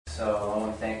so I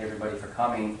want to thank everybody for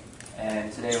coming.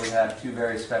 And today we have two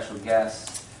very special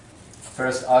guests.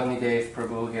 First, Agnidev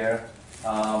Prabhu here,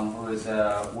 who is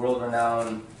a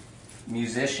world-renowned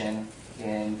musician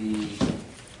in the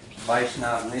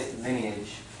Vaishnava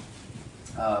lineage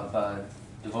of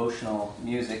devotional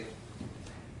music.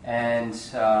 And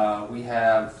we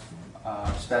have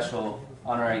a special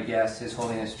honorary guest, His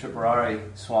Holiness Tripurari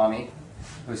Swami,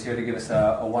 who's here to give us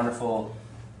a wonderful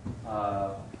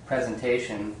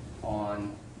presentation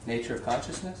on nature of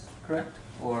consciousness, correct?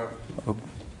 Or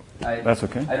that's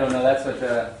okay. I don't know. That's what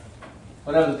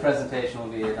whatever the presentation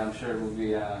will be. I'm sure it will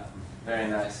be very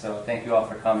nice. So thank you all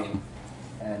for coming,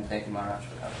 and thank you, Maharaj,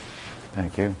 for coming.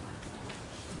 Thank you.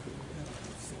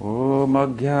 Om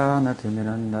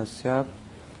Ajnanatirmirandasya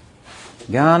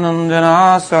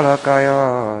Jnananjana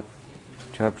Salakaya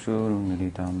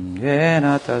Chakshurumilitam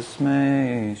Yena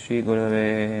Tasmai Shri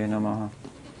Gurave Namaha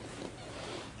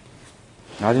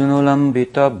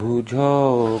Ajunulambita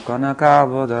Bhujo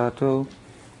Kanakavadato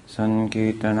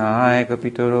Sankirtanaya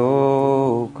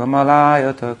Kapitaro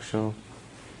Kamalaya Taksho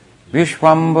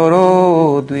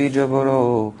Vishwambaro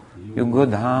Dvijabaro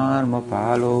Yugodharma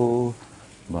Palo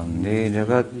Vande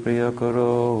Jagat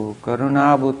Priyakaro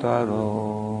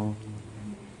Karunabhutaro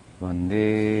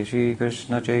Vande Shri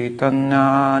Krishna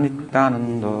Chaitanya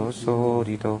Nityananda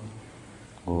Sodhito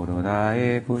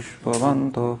Gauradaye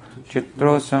Pushpavanto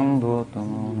Chitro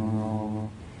Sambhotam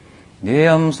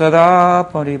Deyam Sada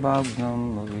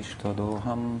Paribhagnam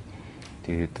Vishtadoham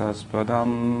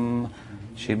Tirthaspadam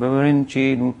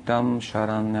Shibavarinchi Nutam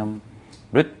Sharanyam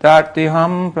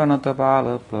Vrittartiham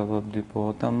Pranatapala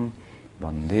Plavabdipotam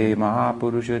Vande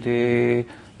Mahapurushate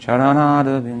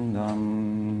Charanada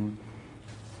Vindam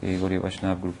Sri Gauri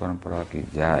Vaishnava Guru Parampara ki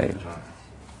Jai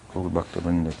Gaur Bhakta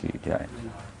Vrinda ki Jai.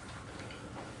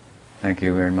 Thank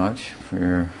you very much for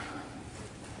your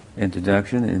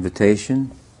introduction,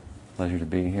 invitation. Pleasure to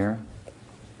be here.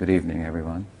 Good evening,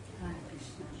 everyone.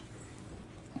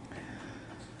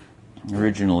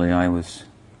 Originally, I was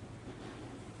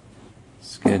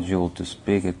scheduled to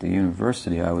speak at the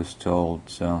university, I was told,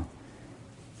 so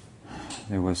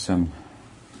there was some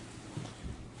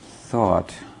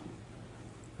thought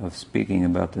of speaking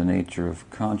about the nature of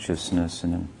consciousness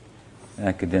in an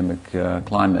academic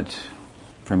climate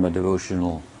from a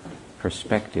devotional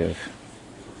perspective.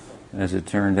 As it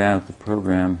turned out, the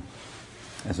program,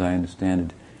 as I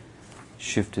understand it,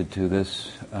 shifted to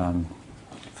this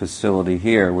facility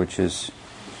here, which is,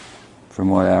 from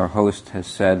what our host has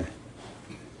said,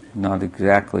 not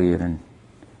exactly in an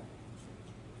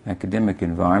academic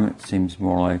environment. It seems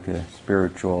more like a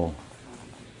spiritual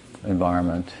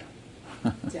environment,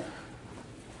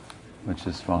 which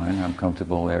is fine. I'm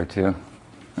comfortable there too,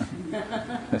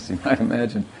 as you might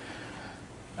imagine.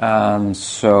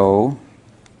 So,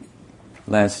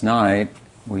 last night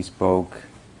we spoke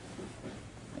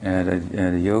at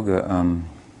a yoga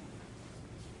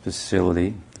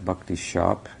facility, Bhakti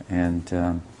shop,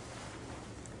 and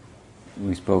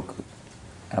we spoke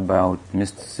about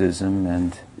mysticism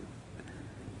and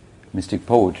mystic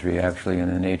poetry, actually,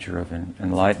 and the nature of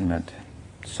enlightenment.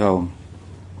 So,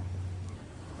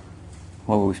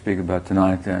 what will we speak about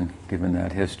tonight then, given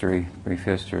that history, brief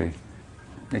history?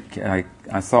 I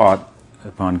thought,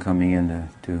 upon coming in,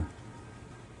 to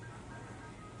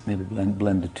maybe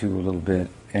blend the two a little bit,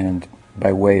 and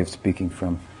by way of speaking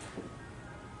from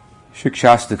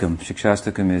Siksastakam.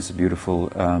 Siksastakam is a beautiful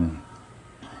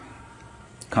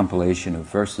compilation of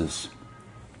verses.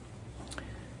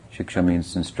 Shiksha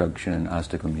means instruction, and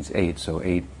Astakam means eight, so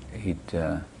eight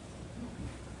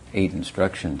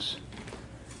instructions.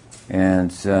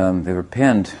 And they were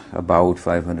penned about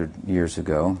 500 years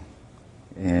ago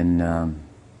in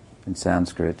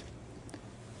Sanskrit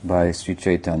by Sri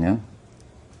Chaitanya,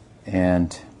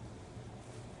 and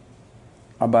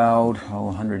about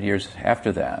 100 years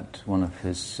after that, one of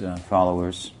his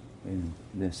followers in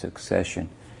the succession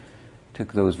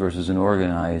took those verses and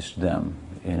organized them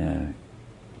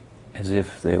as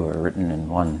if they were written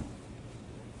in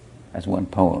as one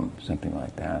poem, something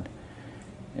like that,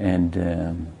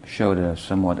 and showed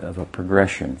somewhat of a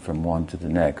progression from one to the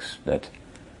next that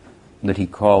he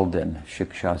called then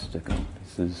Siksastakam.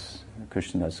 This is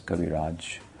Krishnadas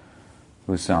Kaviraj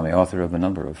Goswami, author of a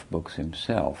number of books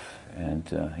himself, and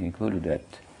he included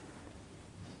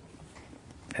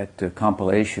the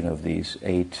compilation of these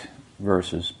 8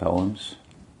 verses, poems,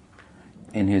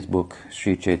 in his book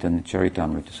Sri Chaitanya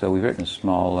Charitamrita. So we've written a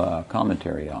small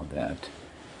commentary on that,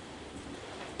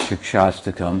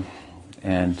 Siksastakam,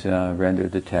 and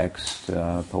rendered the text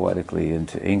poetically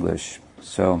into English.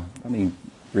 So let me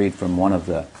read from one of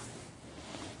the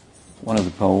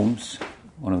poems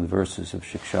one of the verses of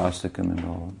Siksastakam, and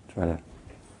we'll try to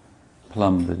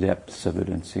plumb the depths of it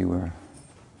and see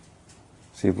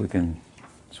if we can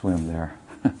swim there.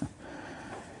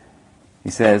 He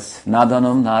says,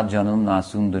 Nadanam na janam na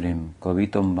sundarim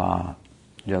kavitam va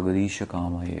jagadisha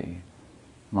kamaye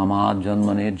mama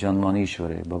janmane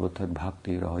janmanishware bhavatad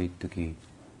bhakti rahitaki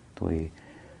toye.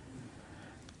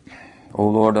 O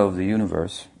Lord of the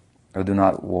universe, I do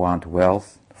not want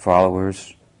wealth,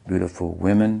 followers, beautiful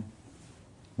women,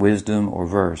 wisdom, or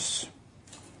verse.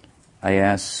 I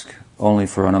ask only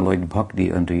for unalloyed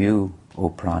bhakti unto you, O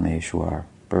Praneshwar,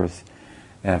 birth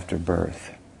after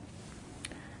birth.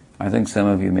 I think some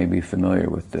of you may be familiar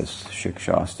with this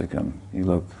Siksastakam. You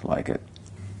look like it.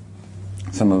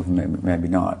 Some of them maybe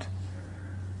not.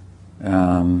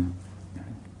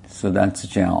 So that's a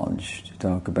challenge, to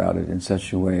talk about it in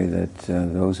such a way that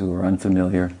those who are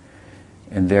unfamiliar,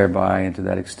 and thereby, and to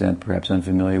that extent, perhaps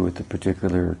unfamiliar with the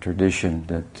particular tradition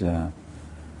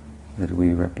that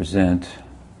we represent,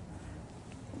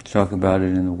 talk about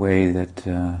it in a way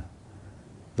that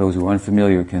those who are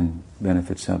unfamiliar can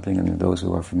benefit something, and those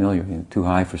who are familiar, too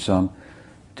high for some,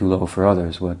 too low for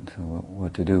others,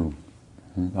 what to do.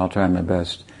 I'll try my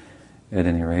best at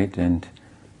any rate, and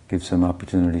give some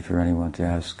opportunity for anyone to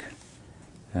ask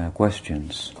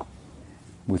questions.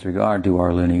 With regard to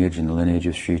our lineage and the lineage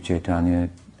of Sri Chaitanya,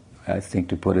 I think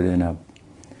to put it in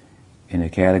a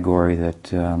category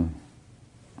that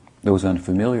those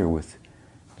unfamiliar with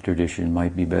the tradition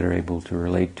might be better able to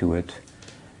relate to it.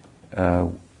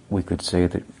 We could say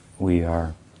that we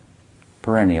are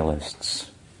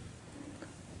perennialists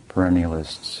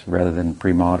rather than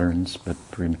pre-moderns, but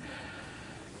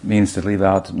means to leave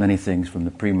out many things from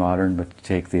the pre-modern, but to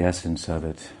take the essence of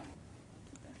it.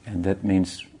 And that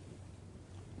means,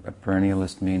 a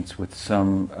perennialist means with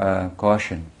some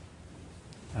caution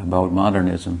about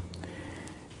modernism,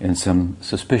 and some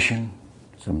suspicion,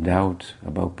 some doubt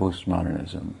about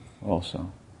postmodernism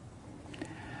also.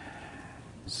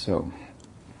 So,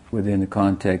 within the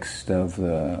context of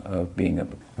being a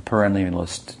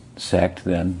perennialist sect,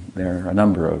 then there are a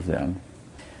number of them.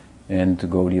 And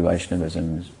Gaudiya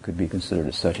Vaishnavism could be considered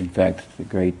as such. In fact, the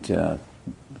great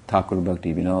Thakur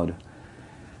Bhakti Vinod,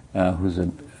 who's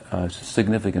a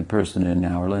significant person in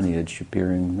our lineage,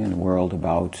 appearing in the world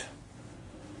about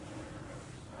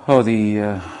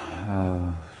the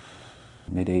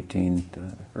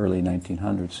mid-18th, early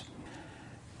 1900s,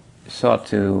 sought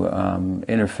to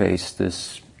interface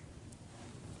this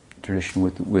tradition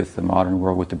with the modern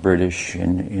world, with the British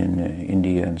in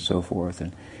India and so forth.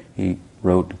 And he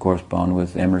wrote to correspond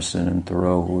with Emerson and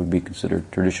Thoreau, who would be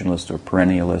considered traditionalists or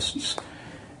perennialists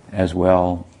as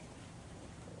well.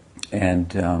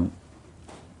 And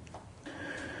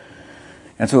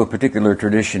so a particular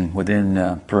tradition within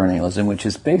perennialism, which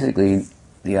is basically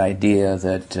the idea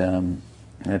that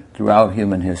throughout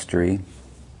human history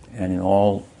and in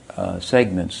all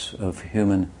segments of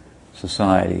human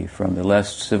society, from the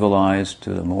less civilized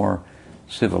to the more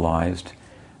civilized,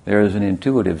 there is an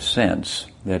intuitive sense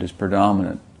that is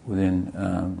predominant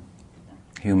within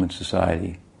human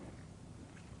society.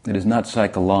 It is not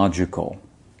psychological,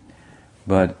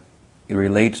 but it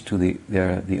relates to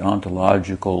the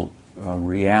ontological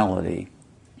reality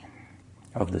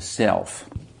of the self,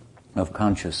 of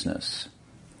consciousness,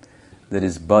 that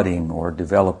is budding or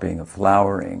developing or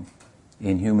flowering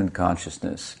in human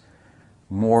consciousness,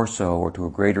 more so or to a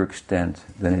greater extent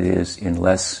than it is in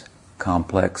less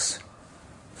complex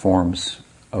forms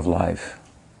of life.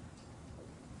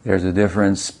 There's a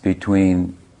difference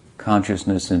between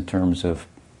consciousness in terms of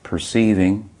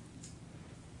perceiving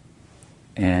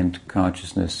and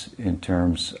consciousness in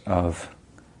terms of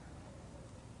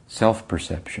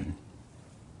self-perception.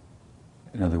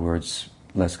 In other words,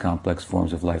 less complex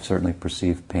forms of life certainly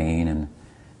perceive pain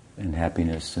and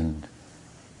happiness and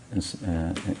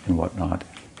whatnot,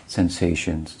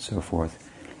 sensations and so forth.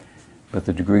 But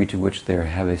the degree to which they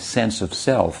have a sense of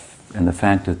self and the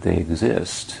fact that they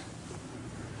exist,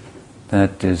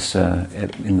 that is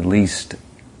in the least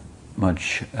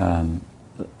much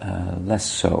less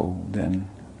so than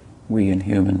we in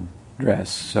human dress.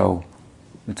 So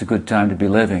it's a good time to be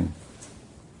living.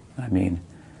 I mean,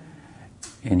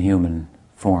 in human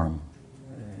form,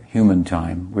 human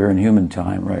time. We're in human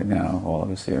time right now, all of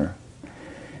us here.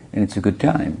 And it's a good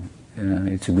time.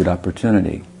 It's a good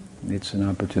opportunity. It's an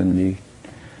opportunity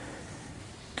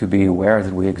to be aware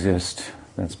that we exist.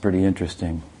 That's pretty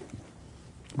interesting.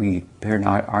 We are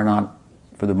not,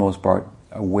 for the most part,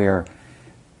 aware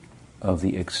of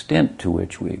the extent to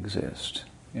which we exist.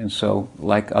 And so,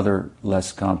 like other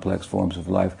less complex forms of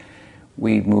life,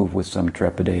 we move with some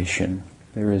trepidation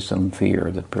There is some fear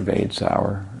that pervades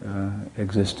our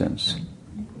existence.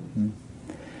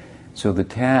 So the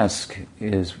task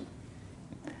is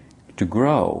to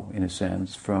grow, in a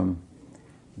sense, from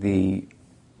the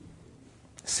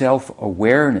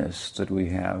self-awareness that we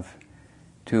have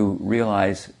to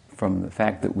realize from the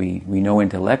fact that we know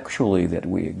intellectually that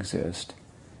we exist,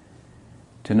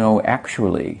 to know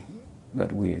actually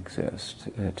that we exist,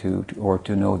 or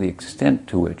to know the extent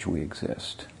to which we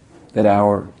exist, that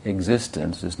our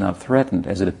existence is not threatened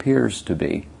as it appears to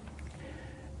be.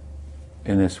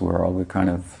 In this world, we're kind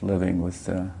of living with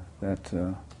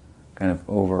that kind of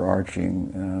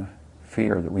overarching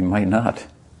fear that we might not,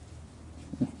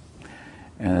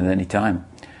 and at any time.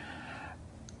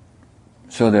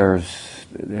 So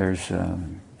there's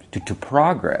to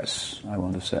progress, I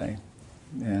want to say,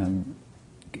 in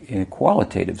a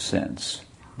qualitative sense,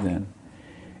 then,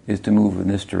 is to move in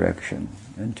this direction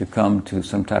and to come to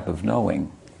some type of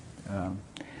knowing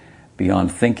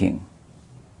beyond thinking.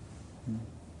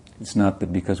 It's not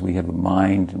that because we have a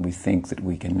mind and we think that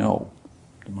we can know.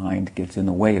 The mind gets in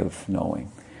the way of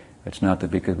knowing. It's not that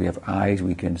because we have eyes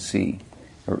we can see,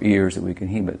 or ears that we can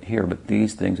hear, but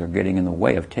these things are getting in the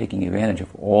way of taking advantage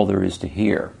of all there is to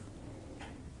hear.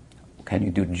 Can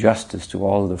you do justice to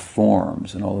all of the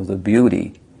forms and all of the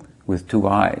beauty with two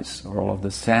eyes, or all of the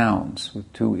sounds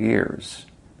with two ears?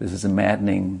 This is a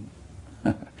maddening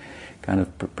kind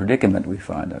of predicament we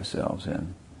find ourselves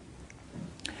in.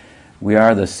 We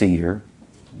are the seer,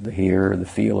 the hearer, the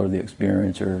feeler, the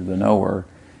experiencer, the knower,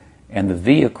 and the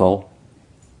vehicle,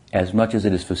 as much as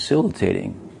it is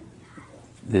facilitating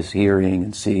this hearing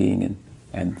and seeing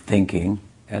and thinking,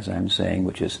 as I'm saying,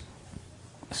 which is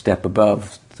a step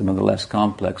above some of the less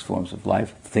complex forms of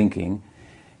life, thinking,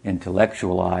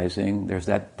 intellectualizing, there's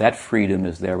that freedom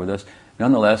is there with us.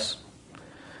 Nonetheless,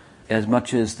 as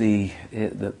much as the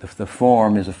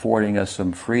form is affording us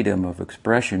some freedom of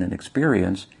expression and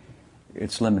experience,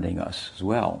 it's limiting us as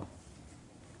well.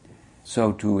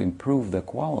 So to improve the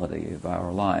quality of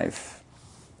our life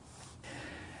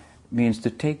means to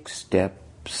take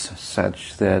steps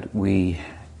such that we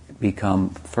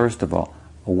become, first of all,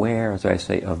 aware, as I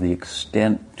say, of the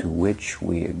extent to which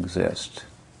we exist.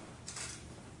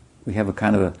 We have a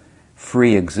kind of a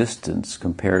free existence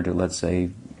compared to, let's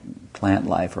say, plant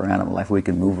life or animal life. We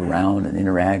can move around and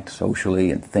interact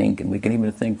socially and think, and we can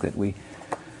even think that we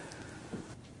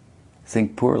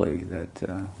think poorly, that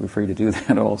we're free to do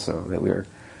that also, that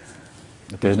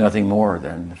there's nothing more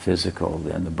than physical,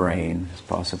 than the brain is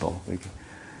possible.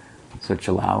 Such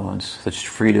allowance, such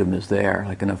freedom is there,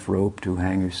 like enough rope to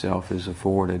hang yourself is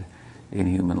afforded in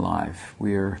human life.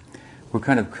 We're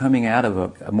kind of coming out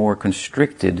of a more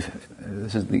constricted,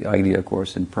 this is the idea, of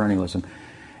course, in perennialism,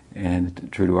 and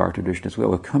true to our tradition as well,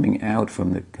 we're coming out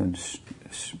from the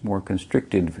more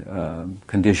constricted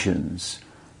conditions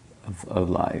of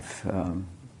life,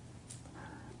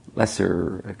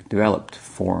 lesser developed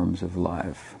forms of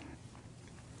life,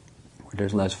 where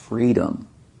there's less freedom.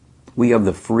 We have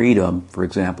the freedom, for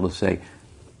example, to say,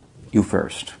 you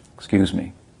first, excuse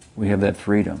me. We have that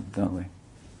freedom, don't we?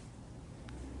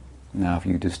 Now, if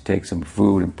you just take some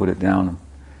food and put it down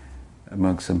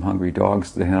amongst some hungry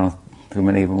dogs, too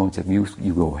many of them won't say,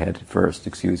 you go ahead first,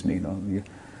 excuse me.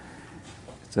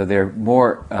 So they're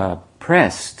more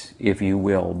pressed, if you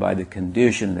will, by the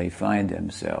condition they find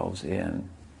themselves in,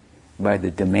 by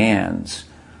the demands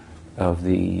of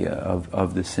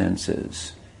the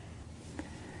senses.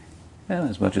 And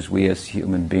as much as we as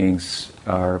human beings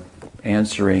are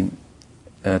answering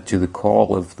to the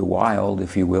call of the wild,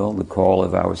 if you will, the call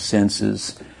of our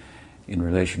senses in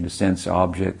relation to sense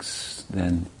objects,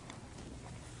 then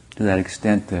to that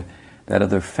extent that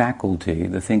other faculty,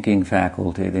 the thinking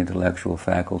faculty, the intellectual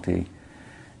faculty,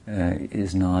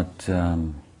 is not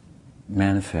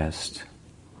manifest.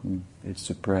 It's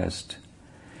suppressed.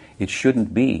 It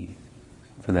shouldn't be,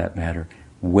 for that matter,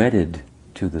 wedded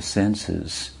to the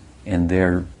senses and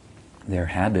their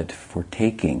habit for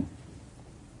taking.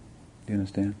 Do you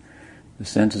understand? The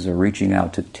senses are reaching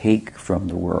out to take from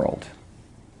the world.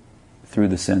 Through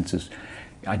the senses,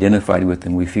 identified with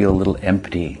them, we feel a little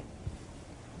empty.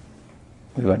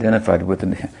 We've identified with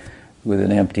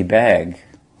an empty bag,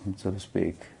 so to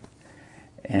speak.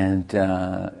 And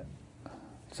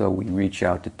so we reach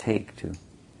out to take, to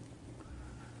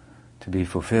be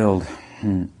fulfilled.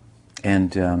 And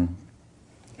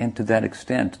to that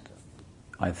extent,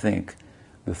 I think,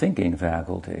 the thinking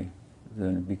faculty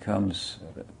then becomes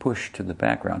pushed to the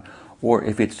background. Or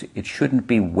if it shouldn't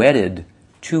be wedded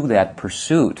to that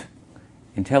pursuit.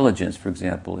 Intelligence, for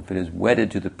example, if it is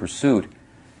wedded to the pursuit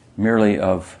merely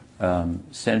of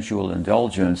sensual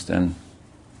indulgence, then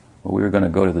Well, we were going to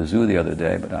go to the zoo the other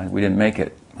day, but we didn't make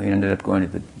it. We ended up going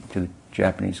to the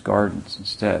Japanese gardens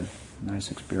instead.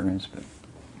 Nice experience,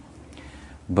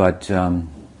 but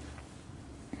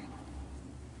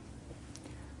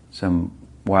some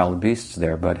wild beasts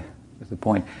there. But that's the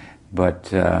point.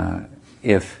 But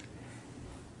if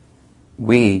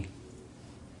we,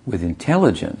 with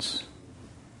intelligence,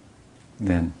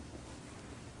 then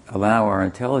allow our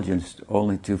intelligence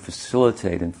only to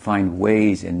facilitate and find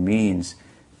ways and means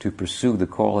to pursue the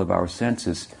call of our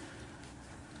senses,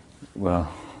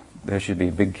 well, there should be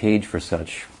a big cage for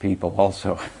such people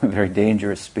also. A very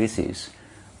dangerous species,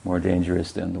 more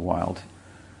dangerous than the wild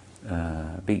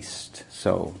beast.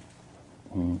 So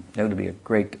that would be a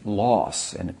great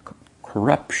loss and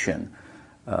corruption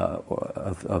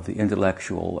of the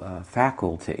intellectual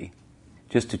faculty,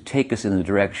 just to take us in the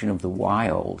direction of the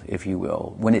wild, if you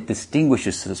will, when it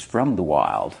distinguishes us from the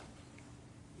wild.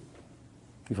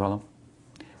 You follow?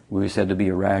 We were said to be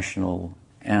a rational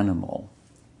animal.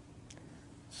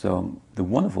 So the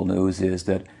wonderful news is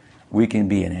that we can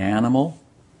be an animal,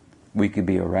 we could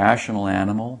be a rational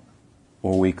animal,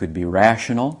 or we could be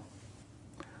rational,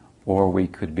 or we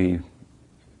could be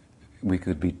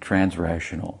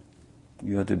transrational.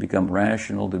 You have to become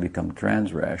rational to become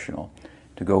transrational,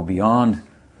 to go beyond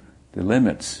the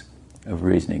limits of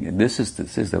reasoning. And this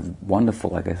is a wonderful,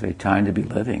 like I say, time to be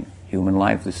living human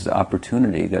life. This is an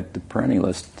opportunity that the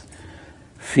perennialists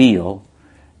feel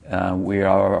we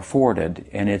are afforded,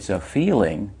 and it's a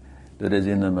feeling that is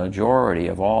in the majority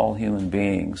of all human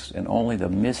beings, and only the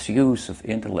misuse of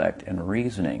intellect and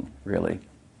reasoning really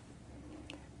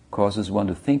causes one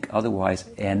to think otherwise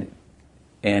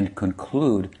and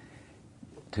conclude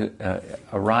to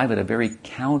arrive at a very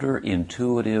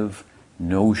counterintuitive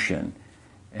notion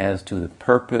as to the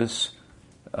purpose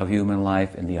of human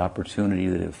life and the opportunity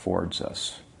that it affords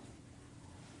us.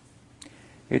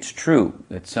 It's true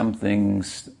that some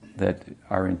things that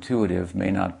are intuitive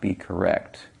may not be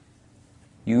correct.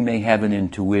 You may have an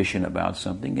intuition about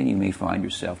something and you may find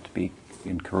yourself to be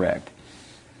incorrect.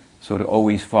 So to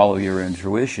always follow your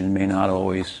intuition may not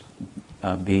always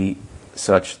be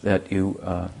such that you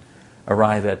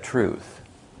arrive at truth.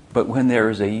 But when there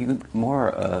is a more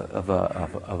of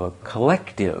a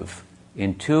collective,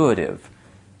 intuitive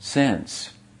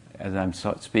sense, as I'm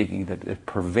speaking, that it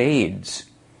pervades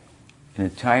an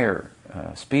entire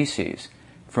species,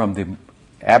 from the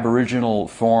aboriginal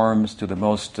forms to the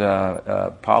most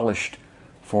polished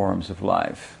forms of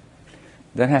life,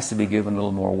 that has to be given a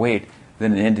little more weight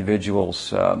than an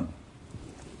individual's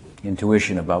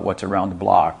intuition about what's around the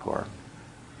block or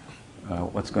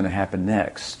what's going to happen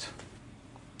next.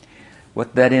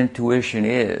 What that intuition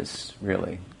is,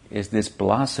 really, is this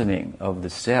blossoming of the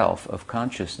self, of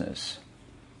consciousness,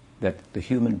 that the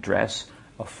human dress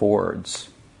affords.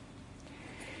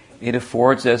 It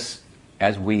affords us,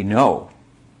 as we know,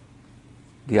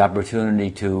 the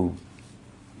opportunity to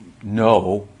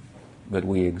know that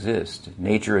we exist.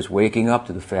 Nature is waking up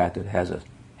to the fact that it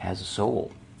has a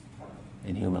soul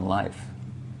in human life.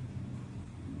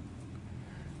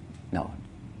 Now,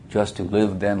 just to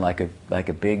live then like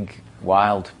a big,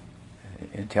 wild,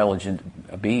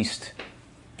 intelligent beast,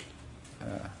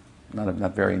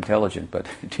 not very intelligent, but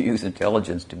to use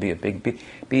intelligence to be a big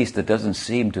beast, that doesn't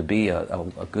seem to be a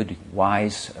good,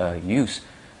 wise use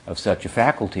of such a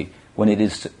faculty, when it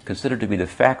is considered to be the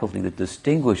faculty that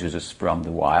distinguishes us from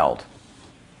the wild.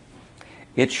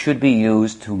 It should be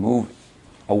used to move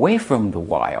away from the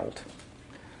wild.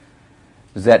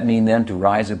 Does that mean then to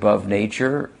rise above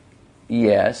nature?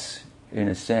 Yes, in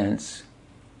a sense.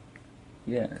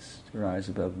 Yes, to rise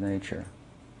above nature.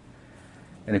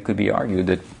 And it could be argued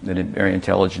that very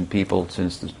intelligent people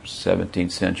since the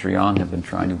 17th century on have been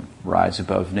trying to rise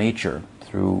above nature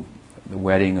through the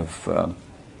wedding of,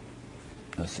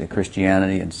 let's say,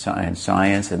 Christianity and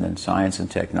science, and then science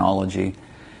and technology.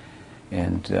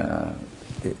 And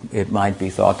it might be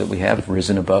thought that we have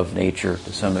risen above nature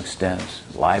to some extent.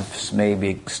 Lives may be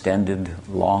extended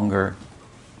longer.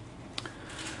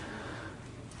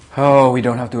 Oh, we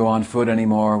don't have to go on foot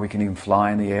anymore. We can even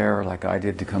fly in the air like I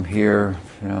did to come here,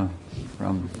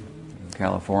 from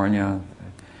California.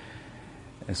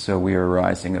 And so we are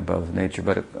rising above nature.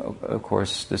 But of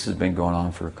course, this has been going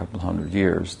on for a couple hundred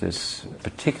years, this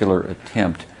particular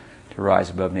attempt to rise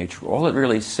above nature. All it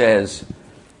really says,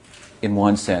 in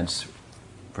one sense,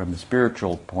 from the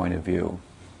spiritual point of view,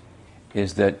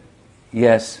 is that,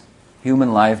 yes,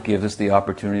 human life gives us the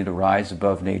opportunity to rise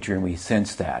above nature, and we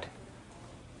sense that.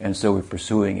 And so we're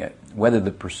pursuing it. Whether the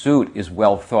pursuit is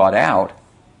well thought out,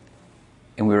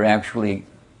 and we're actually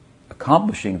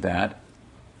accomplishing that,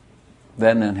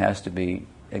 then it has to be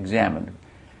examined.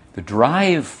 the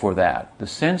drive for that, the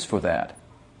sense for that,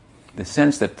 the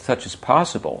sense that such is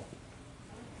possible,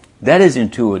 that is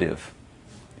intuitive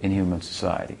in human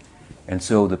society. And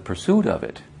so the pursuit of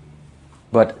it.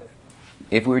 But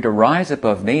if we were to rise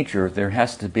above nature, there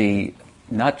has to be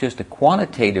not just a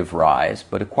quantitative rise,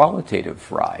 but a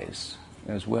qualitative rise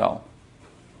as well.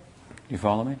 You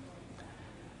follow me?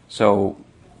 So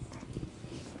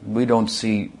we don't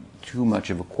see too much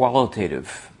of a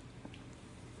qualitative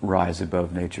rise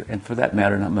above nature, and for that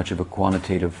matter, not much of a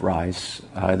quantitative rise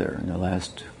either in the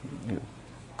last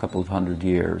couple of hundred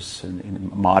years in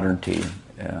modernity.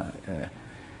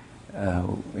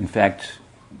 In fact,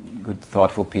 good,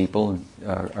 thoughtful people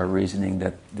are reasoning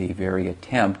that the very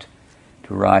attempt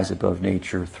to rise above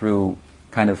nature through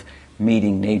kind of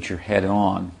meeting nature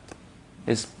head-on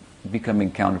is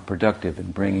becoming counterproductive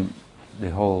and bringing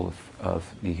the whole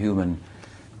of the human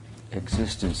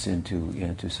existence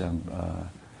into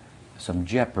some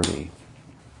jeopardy.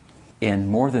 And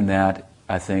more than that,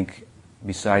 I think,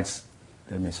 besides,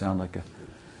 that may sound like a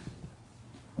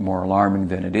more alarming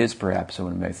than it is, perhaps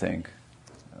someone may think,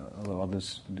 although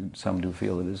some do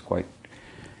feel it is quite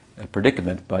a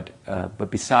predicament, but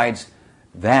besides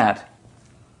that,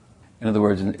 in other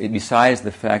words, besides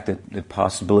the fact that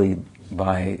possibly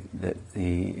by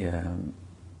the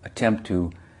attempt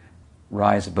to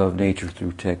rise above nature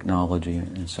through technology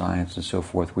and science and so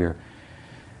forth, we're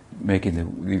making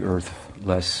the earth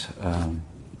less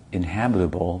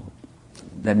inhabitable.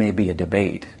 That may be a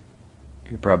debate.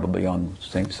 You're probably on the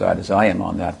same side as I am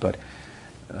on that, but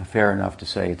fair enough to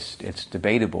say it's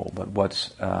debatable. But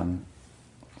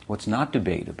what's not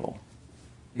debatable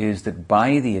is that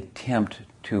by the attempt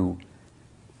to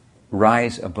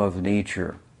rise above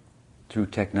nature through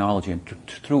technology and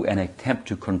through an attempt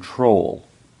to control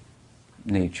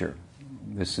nature,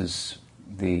 this is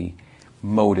the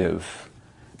motive.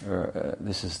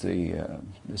 This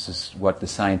is what the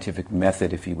scientific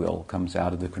method, if you will, comes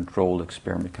out of the controlled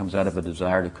experiment, comes out of a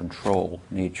desire to control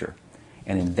nature,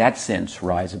 and in that sense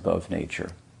rise above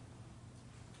nature.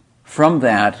 From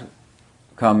that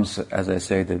comes, as I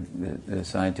say, the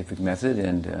scientific method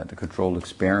and the controlled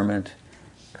experiment.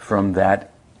 From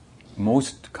that,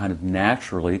 most kind of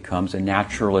naturally comes a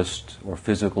naturalist or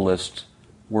physicalist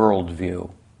worldview,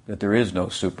 that there is no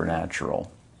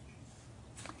supernatural.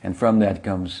 And from that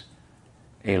comes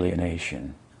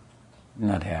alienation,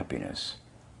 not happiness,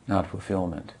 not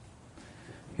fulfillment.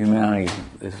 Humanity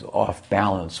is off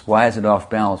balance. Why is it off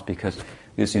balance? Because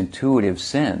this intuitive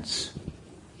sense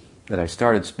that I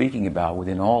started speaking about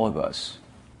within all of us,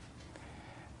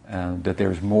 that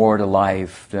there's more to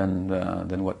life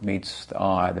than what meets the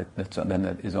eye,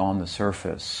 that is on the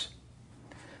surface,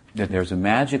 that there's a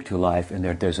magic to life and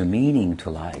there's a meaning to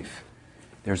life.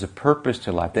 There's a purpose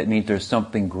to life. That means there's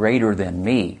something greater than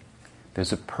me.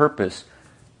 There's a purpose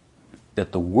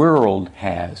that the world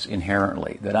has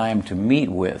inherently, that I am to meet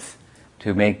with,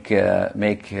 to make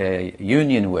a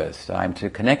union with, I'm to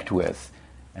connect with,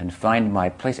 and find my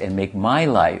place and make my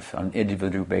life on an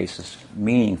individual basis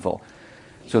meaningful.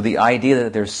 So the idea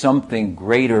that there's something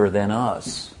greater than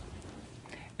us,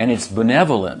 and it's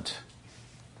benevolent,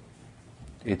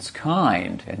 it's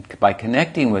kind, and by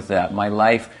connecting with that, my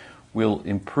life will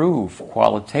improve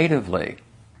qualitatively.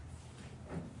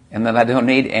 And that I don't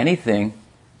need anything,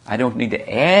 I don't need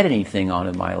to add anything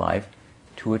onto my life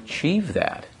to achieve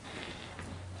that.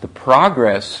 The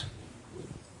progress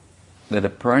that a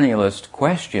perennialist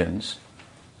questions,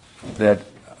 that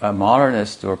a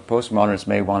modernist or postmodernist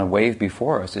may want to wave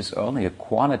before us, is only a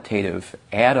quantitative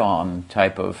add-on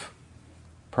type of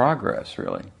progress,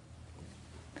 really.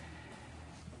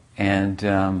 And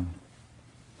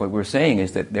what we're saying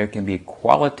is that there can be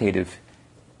qualitative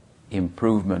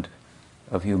improvement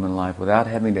of human life without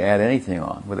having to add anything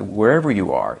on, wherever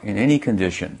you are, in any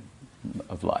condition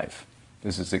of life.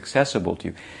 This is accessible to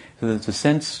you. So there's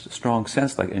a strong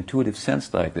sense, like intuitive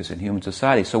sense like this in human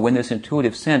society. So when this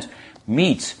intuitive sense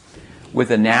meets with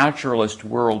a naturalist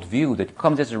worldview that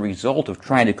comes as a result of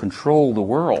trying to control the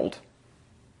world,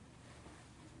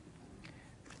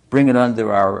 bring it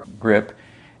under our grip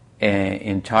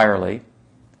entirely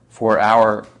for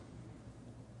our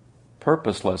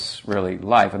purposeless, really,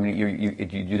 life. I mean,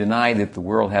 you deny that the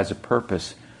world has a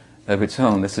purpose of its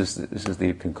own. This is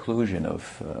the conclusion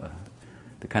of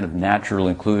the kind of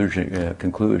natural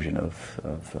conclusion of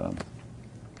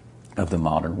the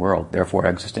modern world. Therefore,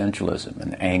 existentialism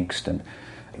and angst, and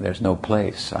there's no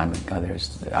place.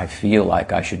 I feel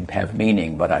like I should have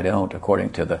meaning, but I don't,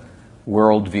 according to the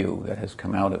worldview that has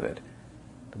come out of it.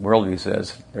 The worldview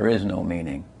says there is no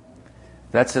meaning.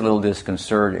 That's a little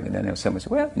disconcerting. And then someone says,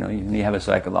 well, you have a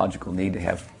psychological need to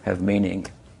have meaning.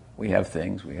 We have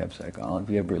things, we have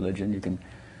psychology, we have religion. You can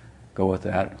go with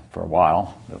that for a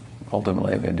while. But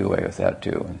ultimately, we can do away with that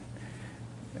too.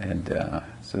 And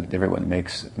so that everyone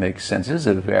makes sense. This is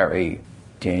a very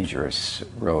dangerous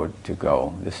road to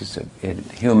go.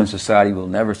 Human society will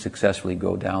never successfully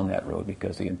go down that road,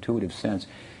 because the intuitive sense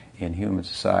in human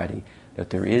society that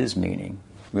there is meaning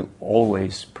will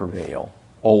always prevail.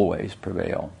 Always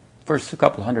prevail. First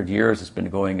couple hundred years it's been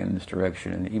going in this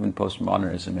direction, and even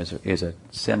postmodernism is a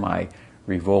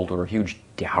semi-revolt or a huge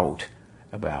doubt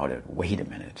about it. Wait a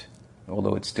minute.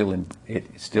 Although it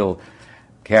still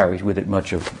carries with it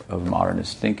much of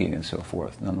modernist thinking and so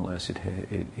forth, nonetheless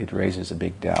it raises a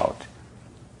big doubt.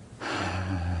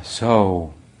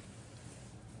 So,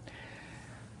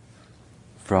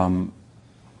 from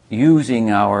using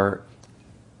our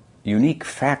unique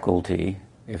faculty,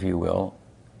 if you will,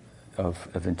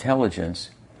 of intelligence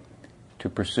to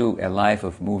pursue a life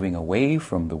of moving away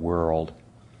from the world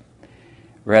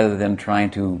rather than trying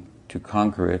to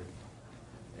conquer it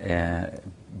and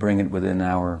bring it within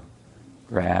our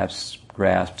grasp,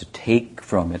 to take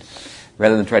from it,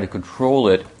 rather than try to control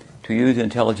it, to use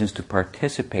intelligence to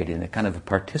participate in a kind of a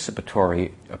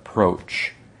participatory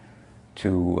approach,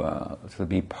 to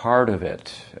be part of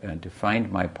it and to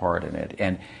find my part in it,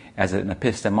 and as an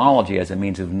epistemology, as a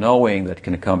means of knowing that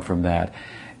can come from that,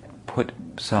 put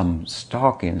some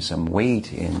stock in, some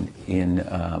weight in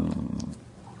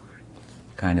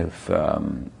kind of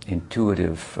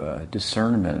intuitive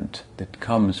discernment that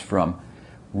comes from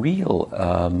real,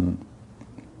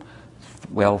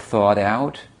 well thought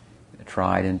out,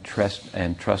 tried and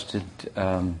trusted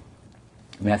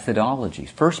methodologies.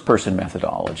 First person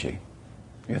methodology.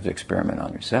 You have to experiment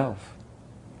on yourself.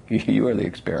 You are the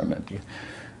experiment.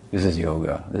 This is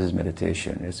yoga. This is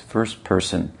meditation. It's first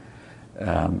person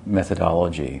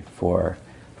methodology for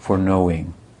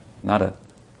knowing, not a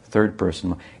third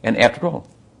person. And after all,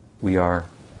 we are,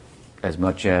 as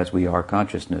much as we are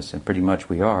consciousness, and pretty much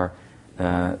we are,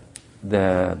 that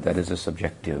is a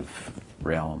subjective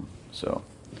realm. So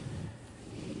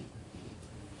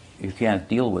you can't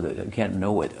deal with it. You can't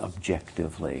know it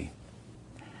objectively.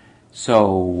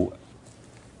 So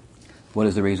what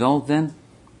is the result then?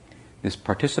 This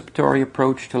participatory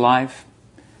approach to life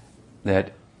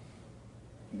that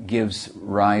gives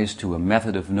rise to a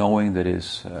method of knowing that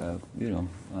is,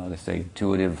 let's say,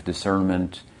 intuitive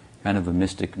discernment, kind of a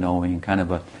mystic knowing, kind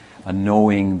of a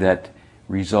knowing that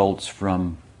results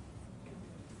from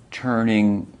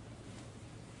turning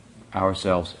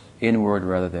ourselves inward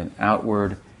rather than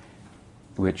outward,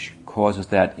 which causes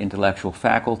that intellectual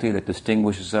faculty that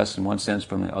distinguishes us in one sense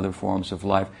from the other forms of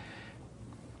life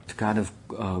to kind of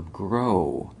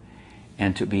grow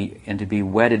and to be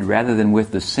wedded rather than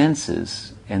with the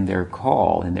senses and their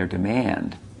call and their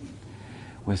demand,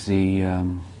 with the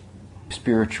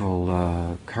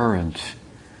spiritual current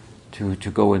to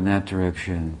go in that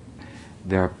direction.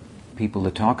 There are people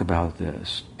that talk about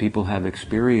this. People have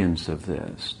experience of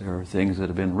this. There are things that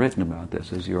have been written about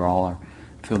this, as you all are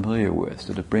familiar with,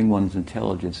 so to bring one's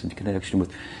intelligence into connection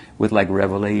with like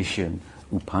revelation,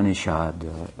 Upanishad,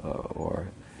 or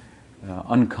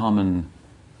uncommon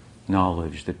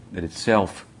knowledge that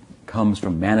itself comes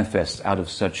from, manifests out of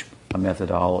such a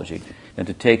methodology, and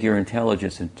to take your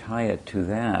intelligence and tie it to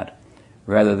that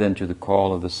rather than to the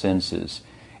call of the senses,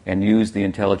 and use the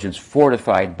intelligence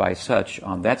fortified by such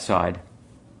on that side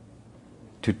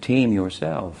to team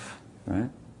yourself, right?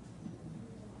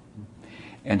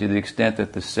 And to the extent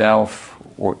that the self,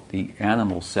 or the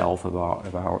animal self of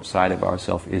our side of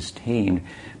ourself is tamed,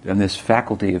 then this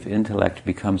faculty of intellect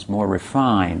becomes more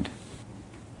refined,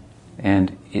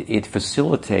 and it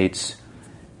facilitates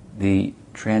the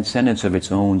transcendence of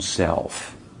its own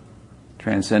self,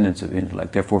 transcendence of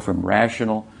intellect. Therefore, from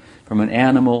an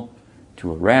animal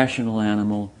to a rational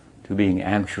animal to being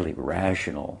actually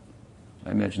rational.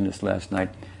 I mentioned this last night.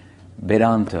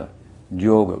 Vedanta,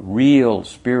 yoga, real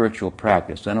spiritual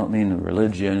practice. I don't mean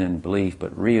religion and belief,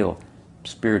 but real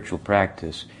spiritual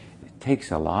practice. It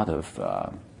takes a lot of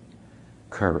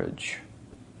courage.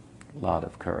 A lot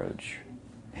of courage.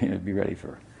 Be ready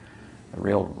for a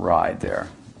real ride there.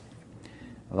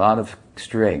 A lot of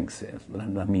strength.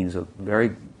 That means a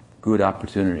very good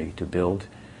opportunity to build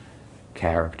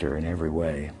character in every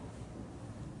way.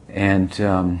 And,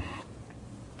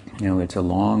 it's a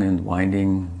long and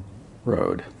winding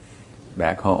road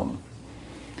back home.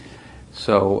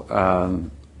 So,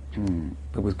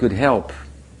 but with good help,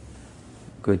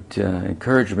 good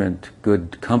encouragement,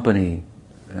 good company,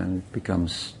 and it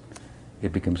becomes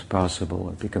possible.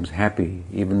 It becomes happy,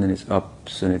 even in its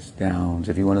ups and its downs.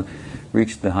 If you want to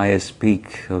reach the highest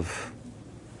peak of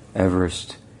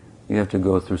Everest, you have to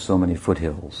go through so many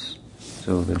foothills.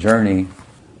 So the journey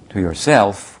to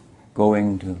yourself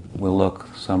will look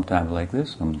sometimes like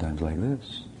this, sometimes like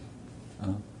this,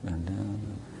 up and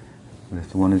down. But if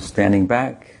the one who's standing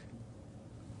back,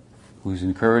 who's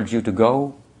encouraged you to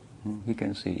go, he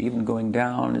can see even going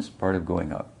down is part of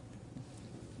going up,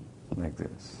 like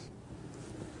this.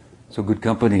 So good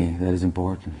company, that is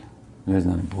important. That is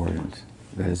not important.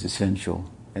 That is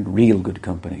essential. And real good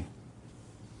company.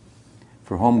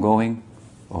 For home-going,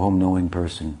 a home-knowing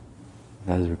person,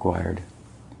 that is required.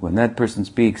 When that person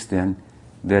speaks, then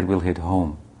that will hit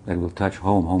home. That will touch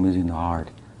home. Home is in the heart.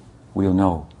 We'll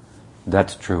know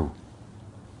that's true.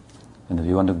 And if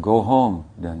you want to go home,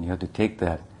 then you have to take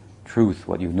that truth,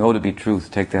 what you know to be truth,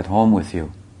 take that home with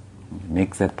you.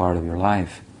 Make that part of your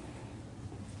life.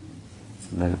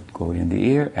 Let it go in the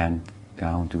ear and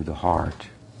down to the heart.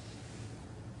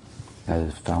 That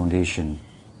is foundation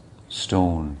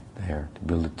stone there to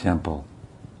build a temple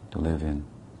to live in.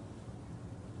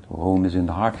 So home is in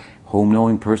the heart.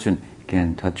 Home-knowing person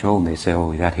can touch home. They say,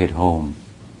 oh, that hit home.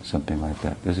 Something like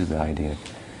that. This is the idea.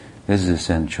 This is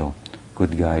essential.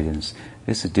 Good guidance.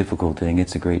 It's a difficult thing.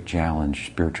 It's a great challenge,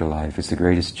 spiritual life. It's the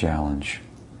greatest challenge.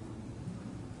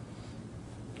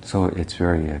 So it's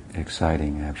very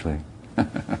exciting, actually.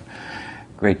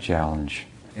 Great challenge.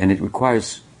 And it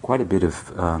requires quite a bit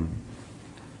of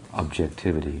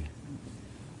objectivity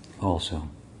also.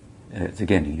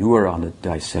 Again, you are on the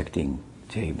dissecting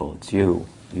table. It's you.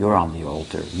 You're on the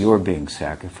altar. You're being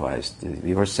sacrificed.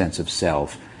 Your sense of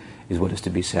self is what is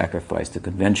to be sacrificed. The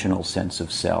conventional sense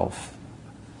of self,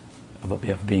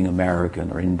 of being American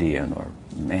or Indian or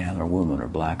man or woman or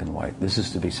black and white, this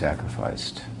is to be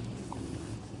sacrificed.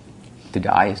 To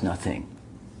die is nothing.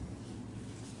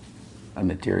 A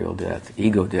material death.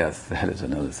 Ego death, that is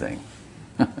another thing.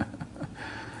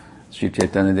 Sri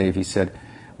Chaitanya Dev, he said,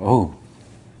 oh,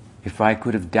 if I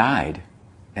could have died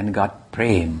and got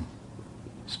prem,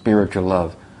 spiritual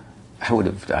love, I would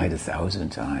have died 1,000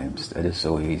 times. That is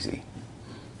so easy.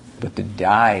 But to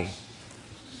die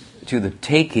to the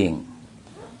taking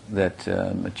that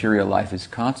material life is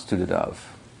constituted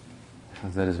of,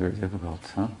 that is very difficult,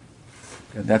 huh?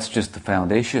 And that's just the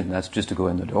foundation. That's just to go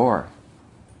in the door.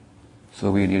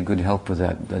 So we need good help with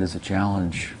that. That is a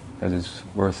challenge. That is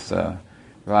worth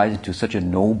rising to such a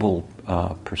noble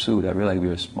pursuit. I realize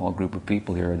we're a small group of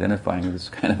people here identifying with this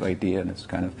kind of idea, and it's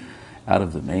kind of out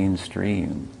of the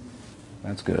mainstream.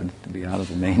 That's good, to be out of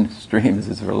the mainstream. This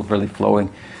is really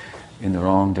flowing in the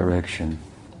wrong direction.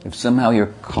 If somehow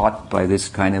you're caught by this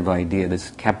kind of idea,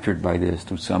 that's captured by this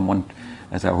through someone,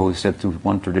 as I always said, through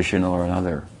one tradition or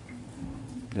another,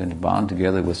 then bond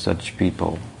together with such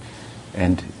people.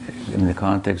 And in the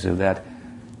context of that,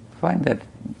 find that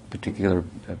particular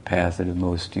path that is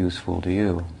most useful to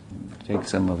you. Take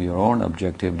some of your own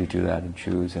objectivity to that and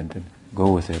choose and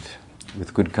go with it,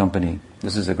 with good company.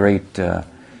 This is a great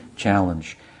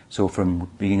challenge. So from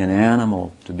being an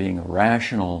animal to being a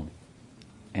rational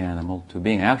animal to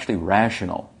being actually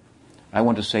rational, I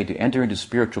want to say to enter into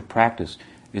spiritual practice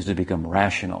is to become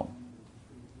rational.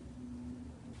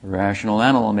 A rational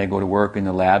animal may go to work in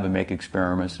the lab and make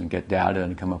experiments and get data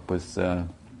and come up with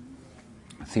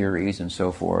theories and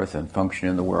so forth and function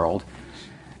in the world,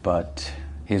 but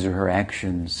his or her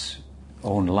actions,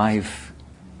 own life,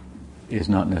 is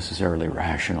not necessarily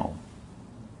rational.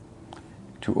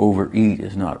 To overeat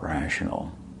is not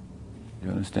rational. Do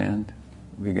you understand?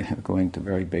 We're going to a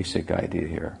very basic idea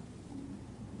here.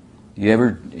 You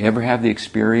ever have the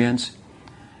experience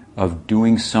of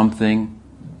doing something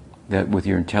that with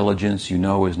your intelligence you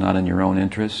know is not in your own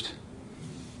interest?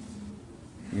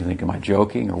 You think, am I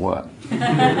joking or what?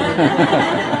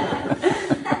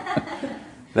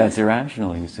 That's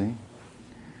irrational, you see,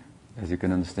 as you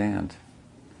can understand.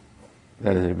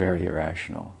 That is very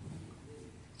irrational.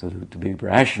 So to be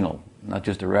rational, not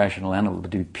just a rational animal,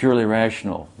 but to be purely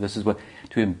rational. This is what,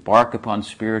 to embark upon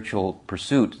spiritual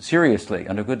pursuit seriously,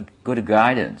 under good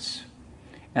guidance,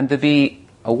 and to be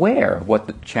aware of what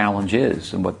the challenge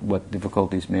is and what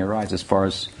difficulties may arise as far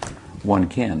as one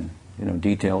can.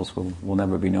 Details will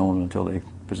never be known until they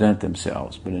present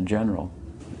themselves, but in general,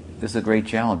 this is a great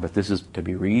challenge, but this is to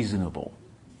be reasonable.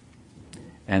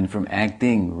 And from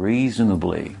acting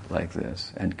reasonably like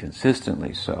this, and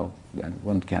consistently so, then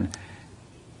one can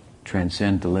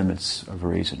transcend the limits of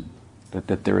reason.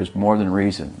 That there is more than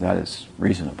reason, that is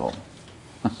reasonable.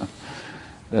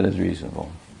 That is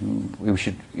reasonable.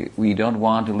 We don't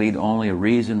want to lead only a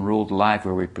reason-ruled life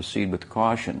where we proceed with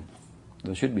caution.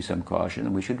 There should be some caution,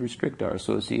 and we should restrict our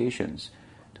associations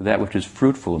to that which is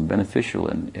fruitful and beneficial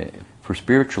and for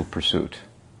spiritual pursuit.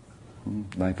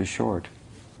 Life is short.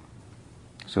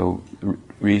 So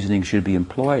reasoning should be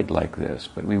employed like this.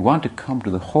 But we want to come to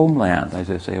the homeland, as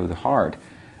I say, of the heart,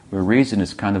 where reason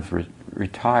is kind of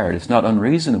retired. It's not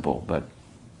unreasonable, but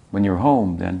when you're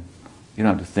home, then you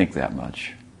don't have to think that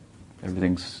much.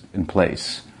 Everything's in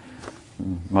place.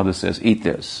 Mother says, eat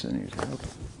this. And you say, okay,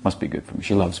 must be good for me.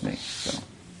 She loves me, so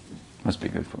must be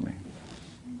good for me.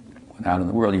 When out in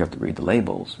the world, you have to read the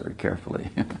labels very carefully.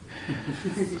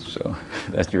 So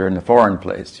that you're in a foreign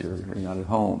place, you're not at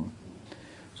home.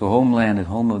 So homeland is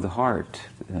home of the heart.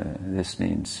 This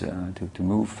means to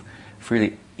move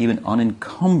freely, even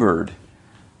unencumbered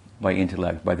by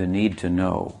intellect, by the need to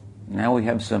know. Now we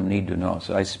have some need to know.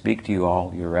 So I speak to you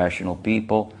all, you're rational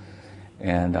people,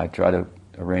 and I try to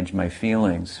arrange my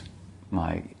feelings,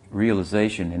 my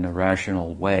realization in a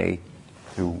rational way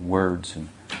through words and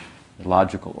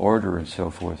logical order and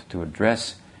so forth to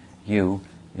address you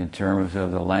in terms of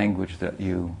the language that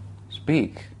you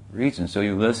speak, reason. So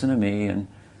you listen to me and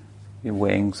you're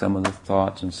weighing some of the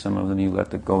thoughts, and some of them you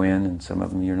let them go in, and some of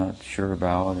them you're not sure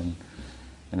about. And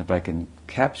if I can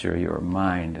capture your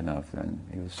mind enough, then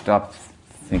you'll stop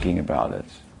thinking about it,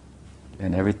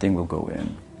 and everything will go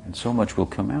in, and so much will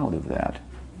come out of that.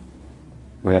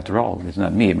 But after all, it's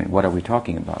not me. I mean, what are we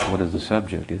talking about? What is the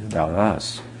subject? It's about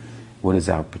us. What is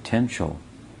our potential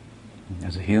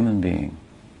as a human being?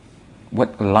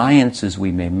 What alliances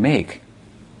we may make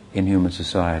in human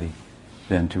society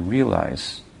then to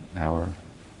realize our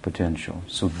potential.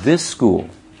 So this school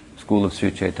of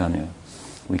Sri Chaitanya,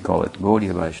 we call it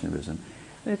Gaudiya Vaishnavism.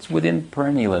 It's within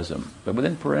perennialism, but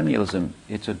within perennialism,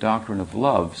 it's a doctrine of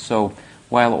love. So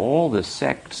while all the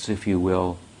sects, if you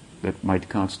will, that might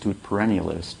constitute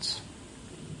perennialists,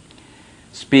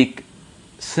 speak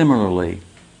similarly,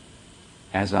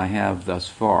 as I have thus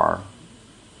far,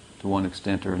 to one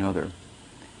extent or another,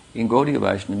 in Gaudiya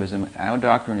Vaishnavism, our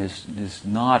doctrine is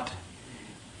not.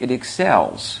 It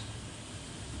excels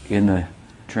in the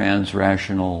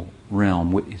trans-rational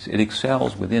realm. It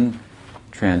excels within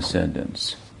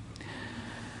transcendence.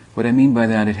 What I mean by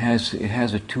that, it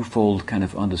has a twofold kind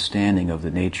of understanding of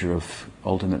the nature of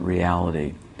ultimate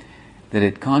reality. That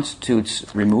it constitutes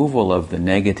removal of the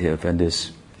negative and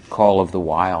this call of the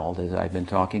wild, as I've been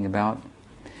talking about.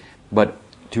 But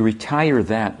to retire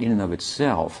that in and of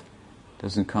itself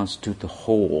doesn't constitute the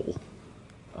whole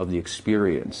of the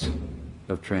experience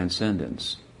of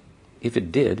transcendence. If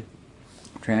it did,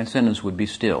 transcendence would be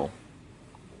still.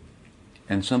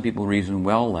 And some people reason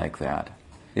well like that.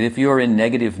 And if you're in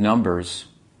negative numbers,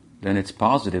 then it's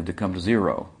positive to come to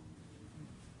zero.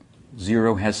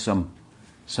 Zero has some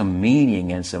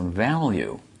meaning and some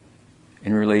value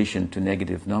in relation to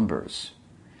negative numbers.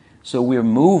 So we're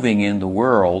moving in the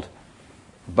world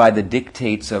by the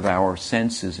dictates of our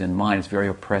senses and mind. It's a very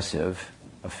oppressive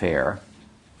affair.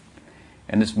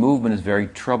 And this movement is very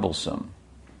troublesome.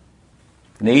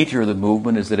 The nature of the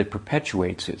movement is that it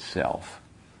perpetuates itself,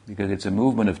 because it's a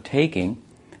movement of taking,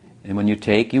 and when you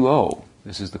take, you owe.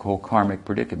 This is the whole karmic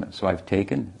predicament. So I've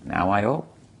taken, now I owe.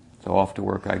 So off to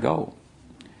work I go.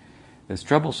 It's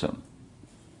troublesome.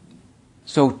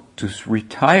 So to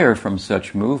retire from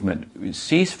such movement,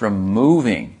 cease from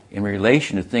moving in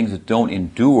relation to things that don't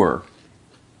endure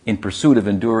in pursuit of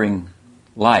enduring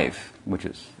life, which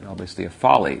is obviously a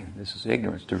folly. This is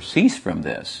ignorance. To cease from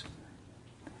this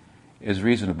is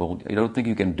reasonable. I don't think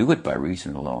you can do it by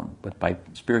reason alone, but by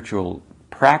spiritual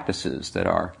practices that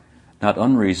are not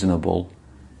unreasonable,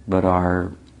 but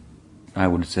are, I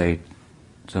would say,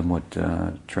 somewhat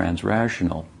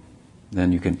trans-rational.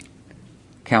 Then you can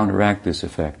counteract this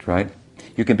effect, right?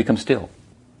 You can become still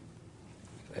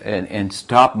and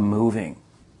stop moving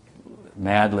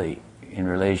madly in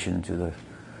relation to the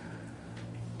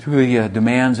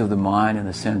demands of the mind and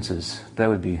the senses. That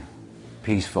would be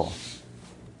peaceful.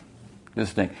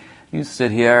 Just think, you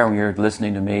sit here and you're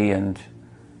listening to me, and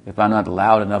if I'm not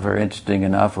loud enough or interesting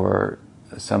enough, or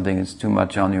something is too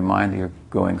much on your mind, you're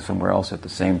going somewhere else at the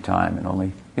same time, and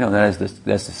only, that's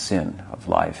the sin of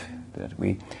life, that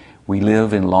we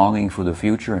live in longing for the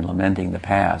future and lamenting the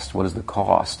past. What is the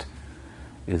cost?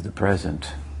 Is the present.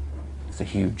 It's a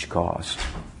huge cost.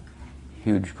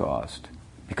 Huge cost.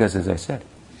 Because, as I said,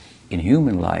 in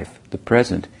human life, the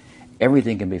present,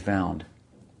 everything can be found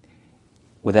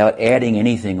without adding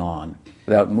anything on,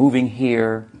 without moving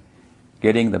here,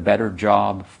 getting the better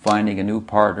job, finding a new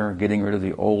partner, getting rid of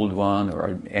the old one,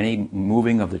 or any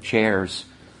moving of the chairs,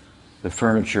 the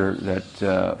furniture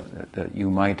that you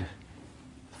might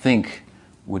think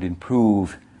would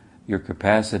improve your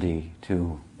capacity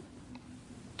to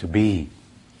be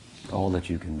all that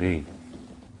you can be.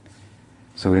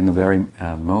 So in the very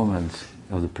moment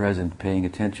of the present, paying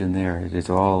attention there, it's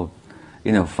all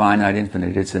finite,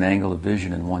 infinite. It's an angle of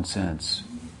vision in one sense.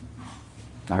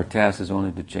 Our task is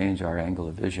only to change our angle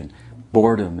of vision.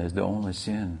 Boredom is the only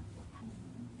sin.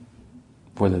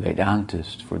 For the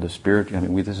Vedantist, for the spirit,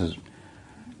 this is,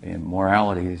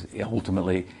 morality is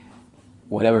ultimately,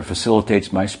 whatever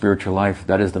facilitates my spiritual life,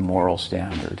 that is the moral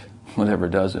standard. Whatever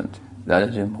doesn't, that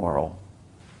is immoral.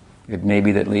 It may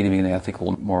be that leading an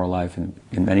ethical, moral life in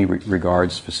many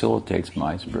regards facilitates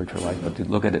my spiritual life, but to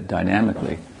look at it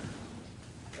dynamically,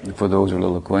 for those who are a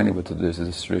little acquainted with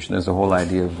this tradition, there's the whole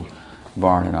idea of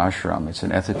varna and ashram. It's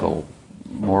an ethical,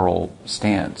 moral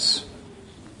stance,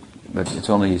 but it's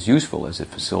only as useful as it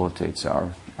facilitates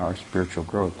our spiritual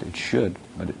growth. It should,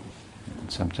 but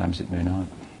sometimes it may not.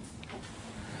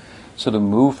 So to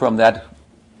move from that,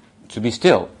 to be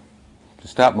still, to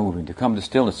stop moving, to come to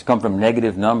stillness, to come from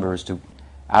negative numbers to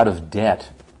out of debt,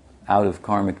 out of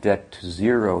karmic debt to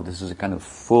zero. This is a kind of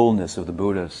fullness of the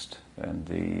Buddhist and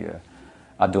the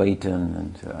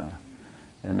Advaitin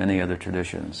and many other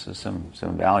traditions. There's some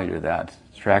value to that.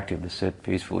 It's attractive to sit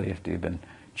peacefully after you've been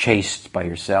chased by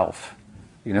yourself.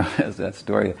 As that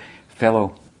story, a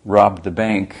fellow robbed the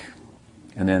bank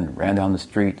and then ran down the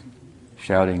street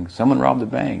shouting, "Someone robbed the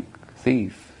bank,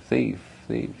 thief, thief,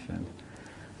 thief." And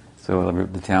so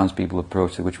the townspeople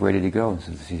approached it. "Which way did he go?" And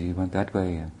said, "He went that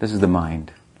way." And this is the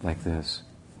mind, like this.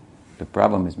 The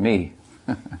problem is me.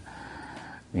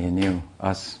 Me and you,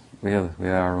 us. We have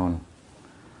our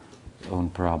own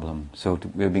problem. So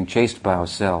we're being chased by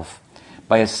ourself,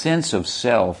 by a sense of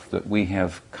self that we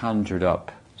have conjured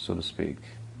up, so to speak.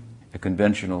 A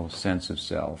conventional sense of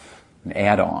self, an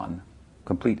add-on,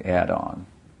 complete add-on.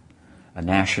 A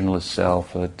nationalist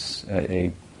self,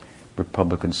 a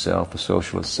Republican self, a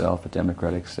socialist self, a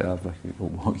democratic self, a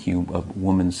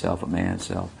woman's self, a man's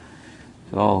self.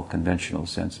 It's all conventional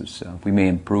sense of self. We may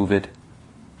improve it,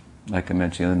 like I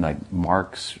mentioned, like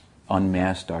Marx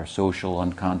unmasked our social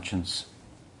unconscious,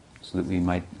 so that we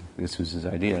might, this was his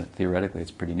idea, theoretically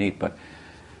it's pretty neat, but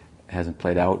it hasn't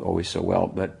played out always so well,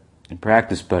 but in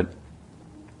practice, but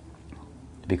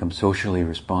to become socially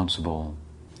responsible.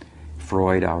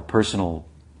 Freud, our personal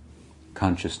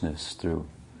consciousness through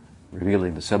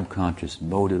revealing the subconscious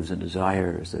motives and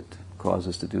desires that cause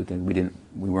us to do things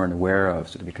we weren't aware of,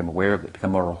 so to become aware of it,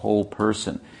 become our whole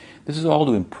person. This is all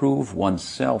to improve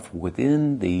oneself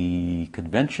within the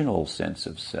conventional sense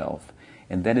of self,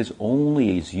 and that is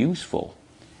only as useful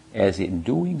as in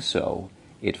doing so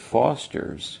it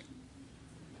fosters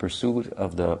pursuit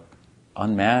of the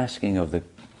unmasking of the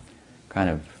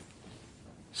kind of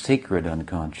sacred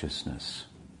unconsciousness,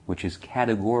 which is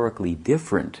categorically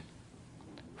different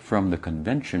from the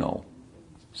conventional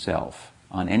self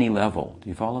on any level. Do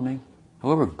you follow me?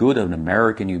 However good of an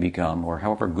American you become, or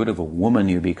however good of a woman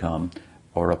you become,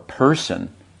 or a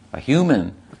person, a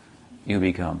human you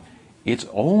become, it's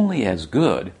only as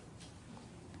good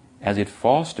as it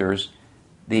fosters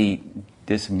the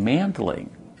dismantling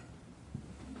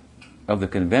of the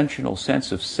conventional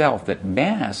sense of self that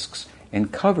masks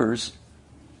and covers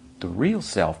the real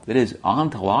self that is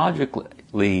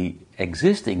ontologically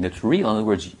existing, that's real. In other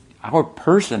words, our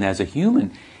person as a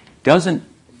human doesn't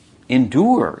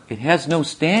endure. It has no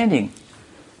standing.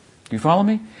 Do you follow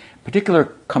me? Particular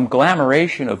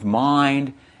conglomeration of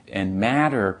mind and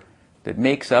matter that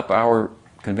makes up our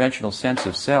conventional sense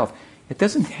of self, it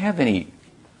doesn't have any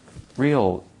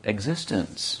real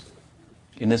existence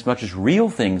inasmuch as real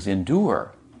things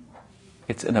endure.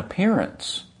 It's an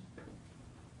appearance.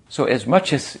 So as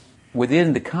much as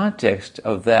within the context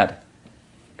of that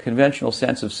conventional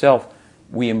sense of self,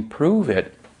 we improve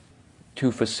it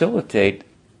to facilitate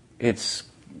its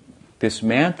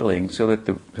dismantling so that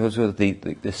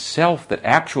the self that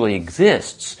actually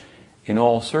exists in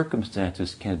all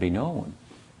circumstances can be known.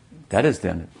 That is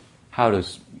then how to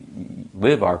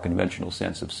live our conventional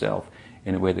sense of self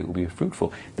in a way that will be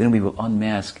fruitful. Then we will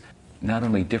unmask not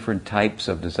only different types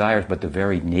of desires, but the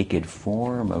very naked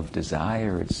form of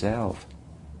desire itself.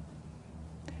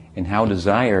 And how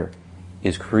desire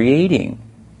is creating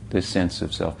this sense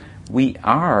of self. We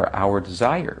are our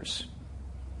desires.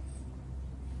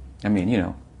 I mean,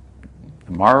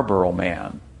 the Marlboro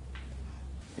Man,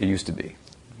 it used to be.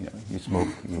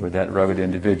 You were that rugged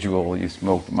individual, you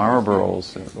smoked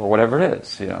Marlboros, or whatever it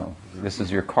is, This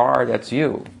is your car, that's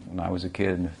you. When I was a kid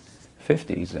in the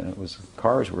 50s, and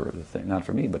cars were the thing, not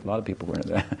for me, but a lot of people were into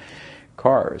that.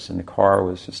 Cars, and the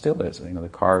car still is, the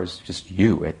car is just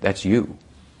you, that's you.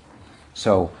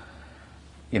 So,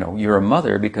 you're a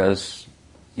mother because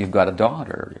you've got a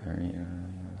daughter,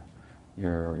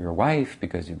 you're your wife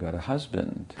because you've got a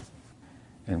husband.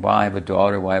 And why I have a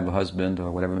daughter, why I have a husband,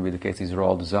 or whatever may be the case, these are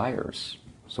all desires.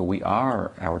 So we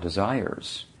are our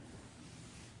desires.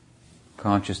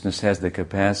 consciousness has the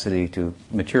capacity to,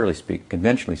 materially speak,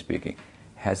 conventionally speaking,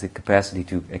 has the capacity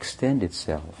to extend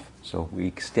itself. So we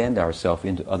extend ourselves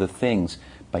into other things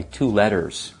by 2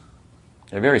 letters.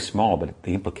 They're very small, but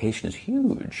the implication is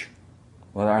huge.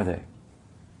 What are they?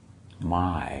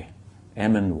 My.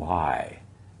 M and Y.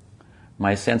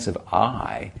 My sense of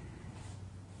I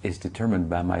is determined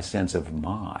by my sense of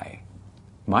my.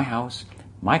 My house,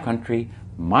 my country,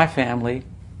 my family,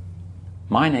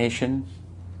 my nation,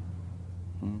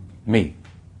 me.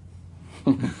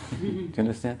 Do you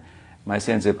understand? My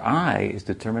sense of I is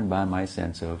determined by my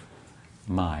sense of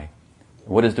my.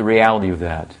 What is the reality of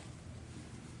that?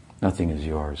 Nothing is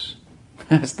yours.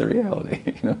 That's the reality,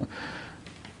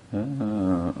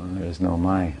 there's no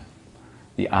my.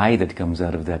 The I that comes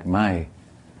out of that my,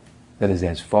 that is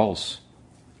as false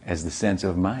as the sense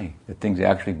of my, that things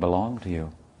actually belong to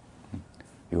you.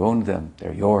 You own them,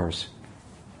 they're yours.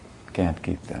 Can't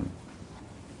keep them.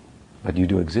 But you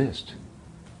do exist.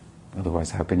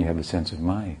 Otherwise, how can you have a sense of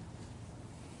my?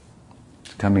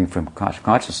 It's coming from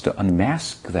consciousness to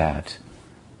unmask that.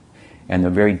 And the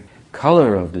very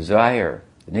color of desire,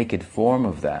 the naked form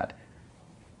of that.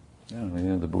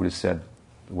 The Buddha said,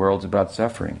 the world's about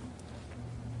suffering.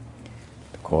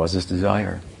 The cause is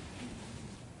desire.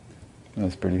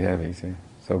 That's pretty heavy, see?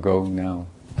 So go now.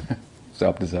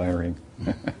 Stop desiring.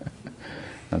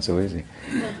 Not so easy.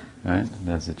 Right?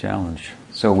 That's the challenge.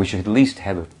 So we should at least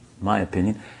have, in my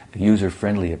opinion, a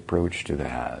user-friendly approach to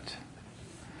that.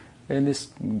 And this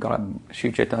God,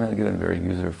 Sri Chaitanya has given a very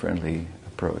user-friendly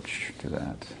approach to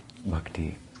that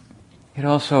bhakti. It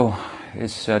also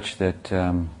is such that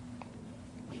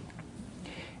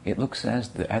it looks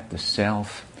at the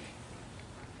self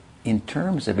in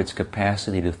terms of its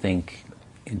capacity to think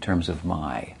in terms of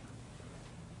my.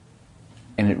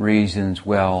 And it reasons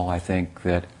well, I think,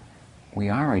 that we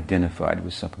are identified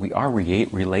with something. We are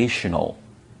relational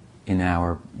in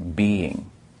our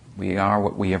being. We are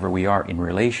whatever we are in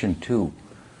relation to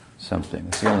something.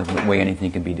 It's the only way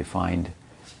anything can be defined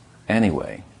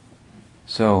anyway.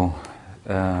 So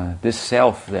this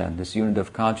self then, this unit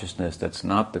of consciousness that's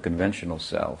not the conventional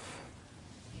self,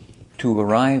 to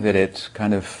arrive at it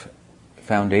kind of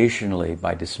foundationally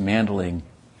by dismantling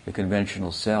the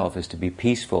conventional self is to be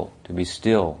peaceful, to be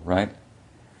still, right?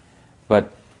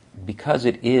 But because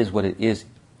it is what it is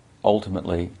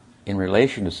ultimately in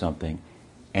relation to something,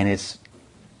 and it's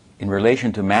in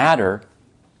relation to matter,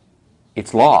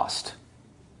 it's lost.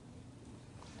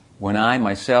 When I,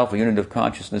 myself, a unit of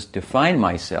consciousness, define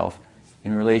myself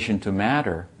in relation to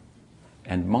matter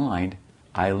and mind,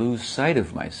 I lose sight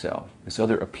of myself. This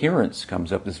other appearance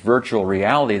comes up, this virtual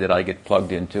reality that I get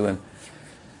plugged into,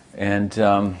 and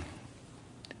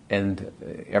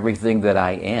everything that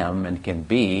I am and can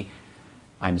be,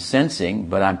 I'm sensing,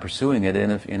 but I'm pursuing it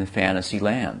in a fantasy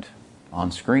land,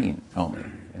 on screen only.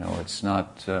 It's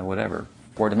not whatever,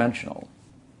 4-dimensional,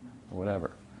 or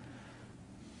whatever.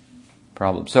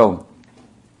 Problem. So,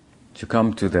 to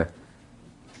come to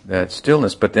that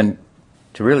stillness, but then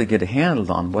to really get a handle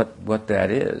on what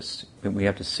that is, we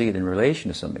have to see it in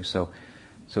relation to something. So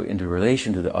into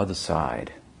relation to the other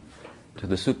side, to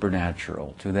the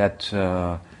supernatural, to that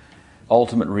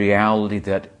ultimate reality,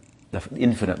 that the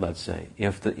infinite, let's say.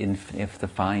 If the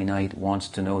finite wants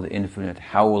to know the infinite,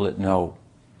 how will it know?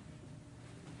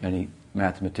 Any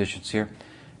mathematicians here?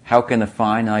 How can the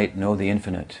finite know the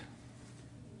infinite?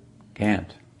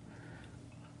 Can't.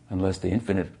 Unless the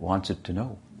infinite wants it to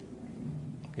know.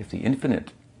 If the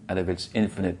infinite, out of its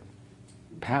infinite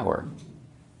power,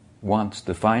 wants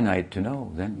the finite to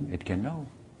know, then it can know.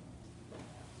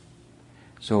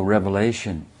 So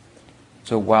revelation.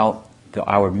 So while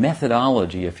our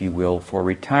methodology, if you will, for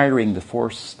retiring the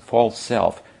false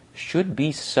self should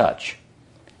be such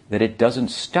that it doesn't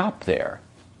stop there,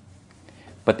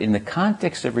 but in the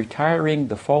context of retiring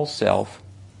the false self,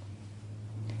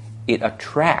 it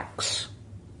attracts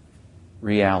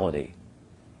reality.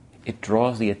 It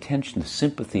draws the attention, the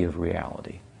sympathy of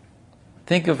reality.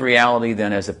 Think of reality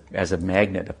then as a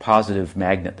magnet, a positive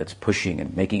magnet that's pushing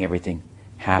and making everything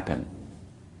happen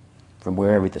from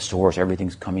wherever the source,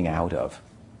 everything's coming out of.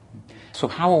 So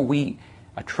how will we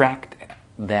attract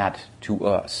that to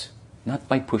us? Not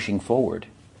by pushing forward.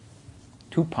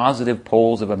 2 positive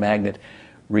poles of a magnet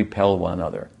repel one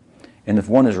another. And if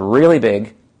one is really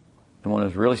big and one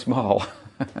is really small,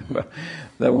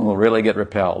 that one will really get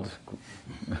repelled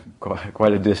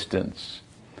quite a distance.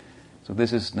 So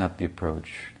this is not the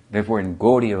approach. Therefore, in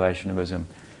Gaudiya Vaishnavism,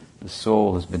 the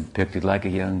soul has been depicted like a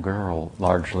young girl,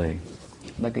 largely.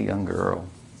 Like a young girl.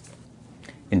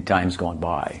 In times gone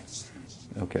by.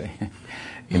 Okay.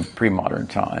 In pre-modern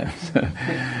times.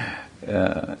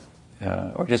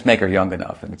 or just make her young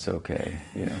enough, and it's okay.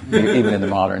 Even in the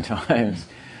modern times,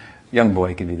 young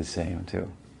boy can be the same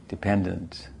too,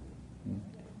 dependent,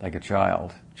 like a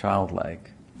child,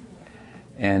 childlike.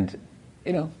 And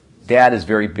Dad is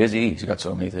very busy. He's got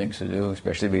so many things to do,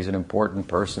 especially if he's an important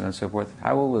person and so forth.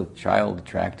 How will a child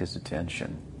attract his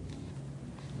attention?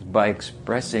 By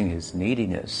expressing his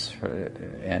neediness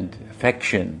and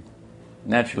affection.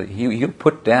 Naturally, he'll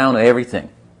put down everything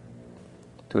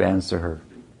to answer her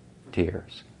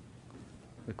tears.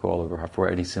 We call over her for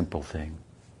any simple thing.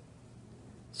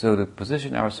 So to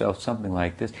position ourselves something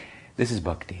like this is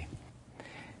bhakti.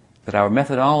 That our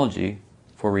methodology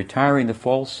for retiring the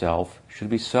false self should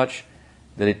be such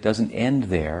that it doesn't end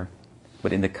there,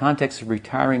 but in the context of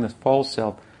retiring the false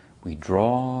self, we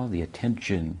draw the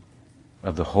attention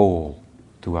of the whole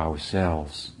to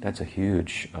ourselves. That's a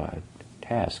huge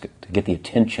task, to get the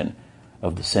attention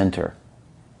of the center.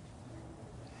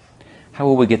 How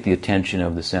will we get the attention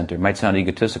of the center? It might sound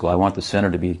egotistical. I want the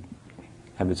center to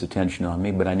have its attention on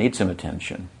me, but I need some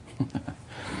attention.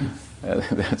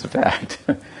 That's a fact.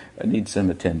 I need some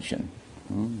attention.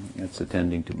 That's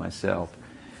attending to myself.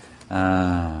 So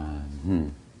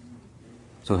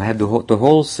I have the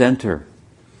whole center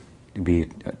to be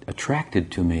attracted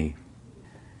to me.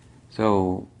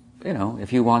 So,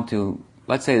 if you want to,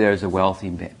 let's say there's a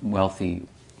wealthy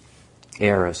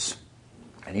heiress,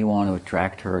 and you want to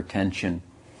attract her attention.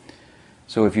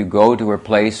 So if you go to her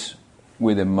place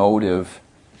with a motive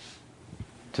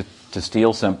to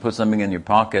steal put something in your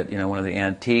pocket, one of the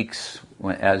antiques,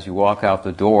 as you walk out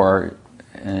the door,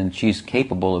 and she's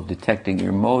capable of detecting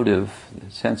your motive,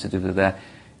 sensitive to that,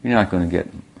 you're not going to get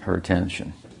her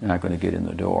attention. You're not going to get in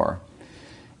the door.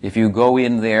 If you go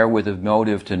in there with a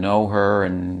motive to know her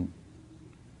and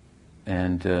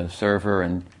serve her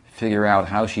and figure out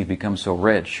how she becomes so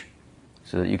rich,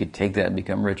 so that you could take that and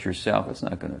become rich yourself, it's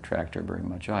not going to attract her very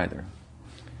much either.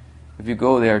 If you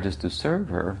go there just to serve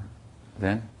her,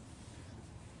 then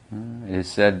it is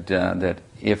said that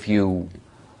if you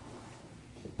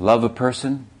love a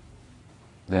person,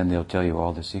 then they'll tell you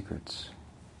all the secrets.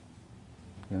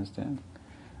 You understand?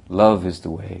 Love is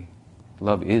the way.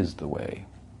 Love is the way.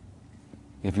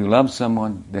 If you love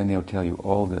someone, then they'll tell you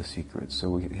all the secrets.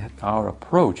 So our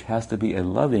approach has to be a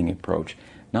loving approach,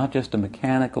 not just a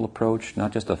mechanical approach,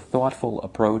 not just a thoughtful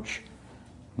approach.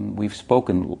 We've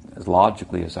spoken as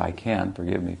logically as I can,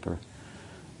 forgive me for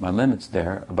my limits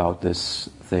there, about this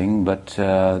thing, but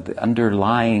the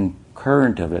underlying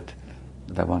current of it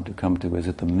that I want to come to is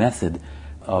that the method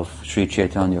of Sri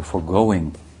Chaitanya for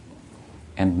going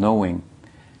and knowing,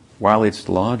 while it's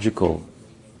logical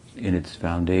in its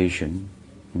foundation,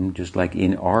 just like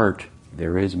in art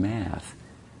there is math,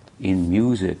 in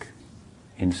music,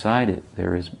 inside it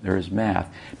there is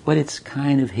math, but it's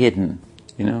kind of hidden.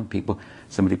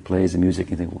 Somebody plays the music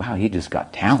and you think, wow, he just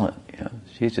got talent.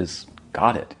 She's just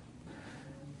got it.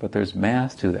 But there's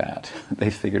math to that. They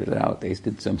figured it out. They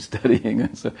did some studying,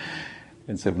 and so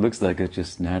it looks like it's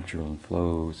just natural and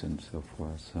flows and so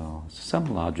forth. So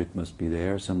some logic must be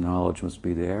there, some knowledge must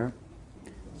be there,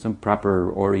 some proper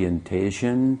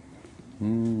orientation,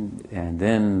 and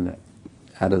then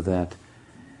out of that,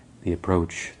 the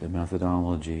approach, the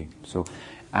methodology. So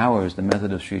ours, the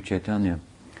method of Sri Chaitanya,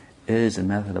 is a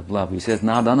method of love. He says,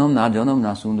 "Na danam, na janam,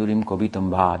 na sundarim kovitam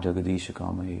va jagadisha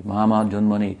kamai mama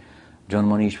janmani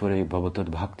janmanishvare bhavatad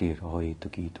bhaktir hoi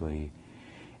tuki tvai."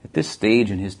 At this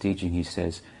stage in his teaching, he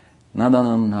says, "Na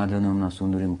danam, na janam, na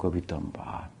sundarim kovitam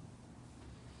va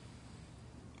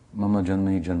mama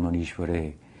janmani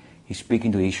janmanishvare." He's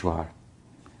speaking to Ishwar.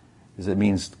 It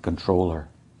means the controller,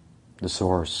 the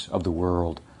source of the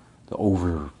world, the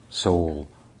over soul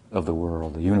of the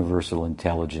world, the universal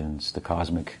intelligence, the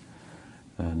cosmic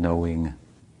knowing,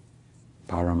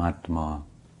 Paramatma.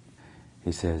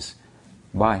 He says,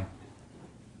 bye.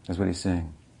 That's what he's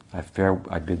saying. I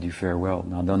bid you farewell.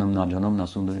 Na danam, na janam, na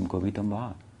sundarim kovitam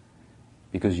va.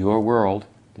 Because your world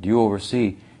that you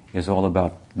oversee is all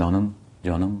about danam,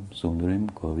 janam,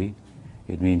 sundarim, kovi.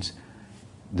 It means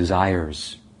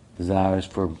desires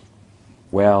for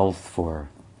wealth, for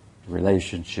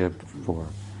relationship, for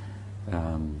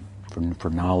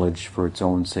knowledge, for its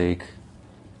own sake,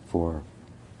 for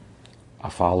a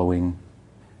following.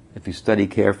 If you study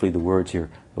carefully the words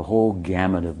here, the whole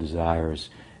gamut of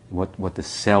desires, what the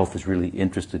self is really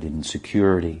interested in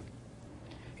security,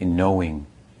 in knowing,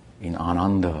 in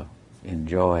ananda, in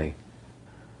joy,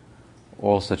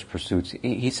 all such pursuits.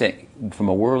 He's saying, from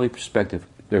a worldly perspective,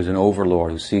 there's an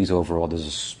overlord who sees over all.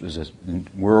 There's a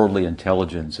worldly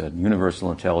intelligence, a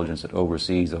universal intelligence that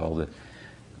oversees all that.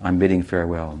 I'm bidding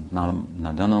farewell. Na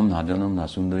danam, na janam, na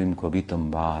sundarim kovitam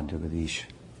va jagadish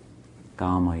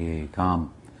kamaye,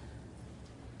 kam,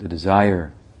 the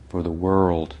desire for the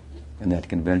world and that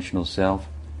conventional self.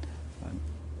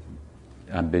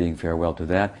 I'm bidding farewell to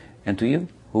that. And to you,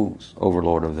 who's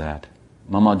overlord of that?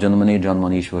 Mama janmani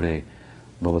janmanishware,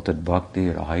 bhavatad bhakti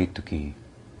rahituki.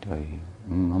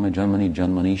 Mama janmani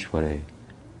janmanishware.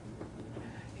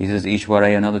 He says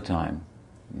Ishwara another time.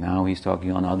 Now he's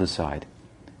talking on the other side.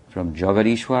 From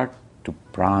Jagadishwar to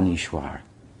Pranishwar.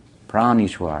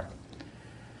 Pranishwar.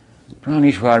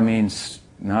 Pranishwar means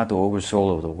not the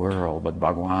oversoul of the world, but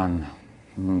Bhagwan,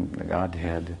 the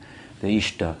Godhead, the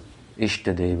Ishta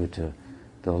Devata,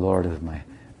 the Lord of my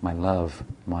love,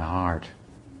 my heart.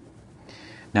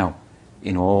 Now,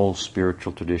 in all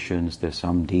spiritual traditions, there's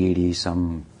some deity,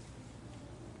 some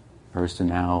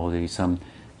personality, some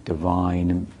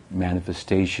divine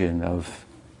manifestation of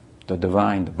the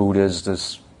divine. The Buddha's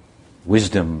this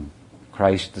wisdom,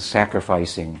 Christ the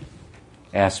sacrificing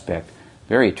aspect.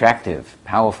 Very attractive,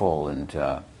 powerful,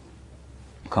 and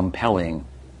compelling.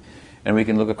 And we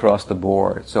can look across the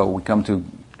board. So we come to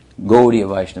Gaudiya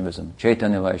Vaishnavism,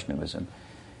 Chaitanya Vaishnavism.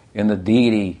 And the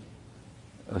deity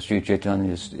of Sri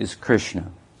Chaitanya is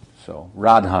Krishna. So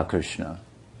Radha Krishna,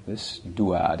 this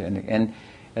duad. And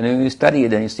when you study it,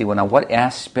 then you see, well, now what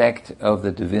aspect of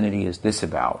the divinity is this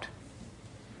about?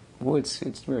 Well, it's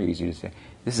very easy to say.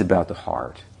 This is about the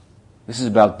heart. This is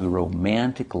about the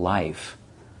romantic life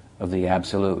of the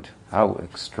Absolute. How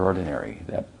extraordinary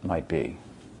that might be.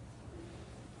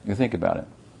 You think about it.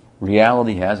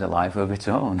 Reality has a life of its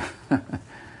own.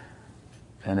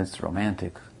 And it's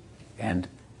romantic. And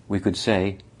we could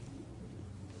say,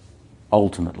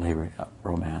 ultimately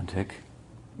romantic.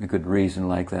 We could reason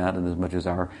like that, and as much as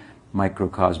our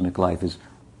microcosmic life is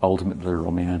ultimately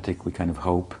romantic, we kind of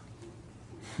hope.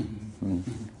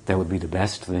 That would be the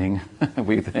best thing,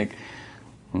 we think.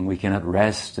 We cannot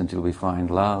rest until we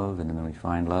find love, and then when we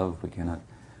find love,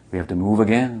 we have to move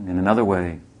again in another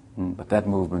way. But that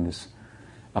movement is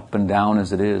up and down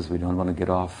as it is. We don't want to get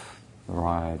off the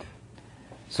ride.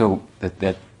 So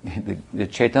the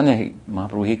Chaitanya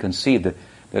Mahaprabhu, he conceived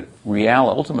that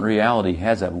ultimate reality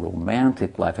has a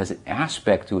romantic life, has an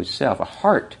aspect to itself, a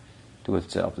heart to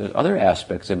itself. There's other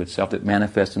aspects of itself that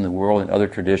manifest in the world and other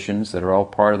traditions that are all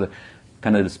part of the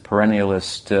kind of this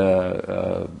perennialist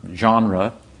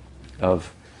genre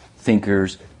of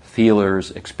thinkers,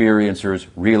 feelers, experiencers,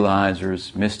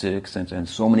 realizers, mystics, and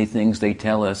so many things they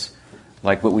tell us,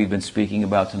 like what we've been speaking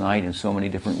about tonight in so many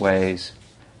different ways.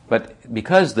 But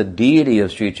because the deity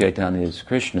of Sri Chaitanya is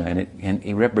Krishna, and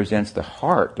it represents the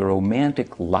heart, the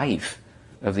romantic life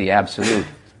of the Absolute,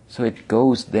 so it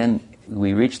goes then,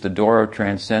 we reach the door of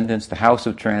transcendence, the house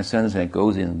of transcendence, and it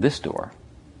goes in this door.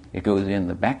 It goes in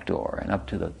the back door and up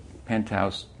to the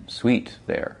penthouse suite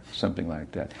there, something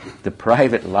like that. The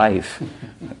private life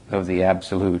of the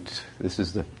Absolute. This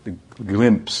is the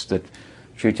glimpse that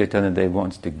Sri Chaitanya Dev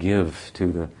wants to give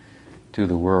to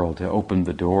the world, to open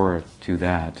the door to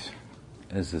that.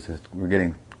 We're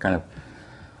getting kind of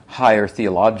higher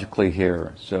theologically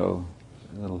here, so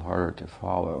a little harder to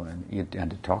follow and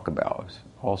to talk about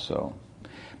also.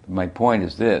 But my point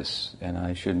is this, and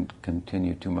I shouldn't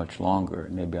continue too much longer,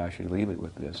 maybe I should leave it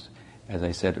with this. As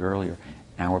I said earlier,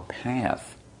 our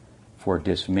path for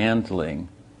dismantling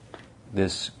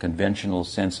this conventional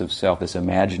sense of self, this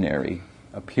imaginary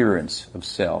appearance of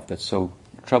self that's so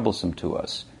troublesome to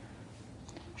us,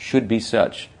 should be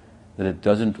such that it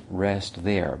doesn't rest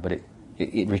there, but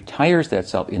it retires that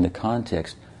self in the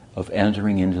context of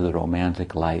entering into the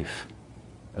romantic life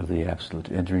of the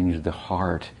Absolute, entering into the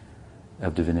heart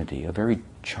of divinity, a very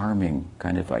charming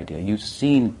kind of idea. You've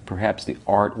seen perhaps the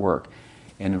artwork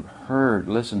and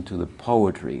listened to the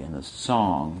poetry and the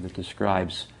song that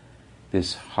describes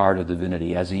this heart of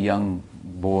divinity. As a young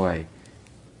boy,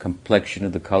 complexion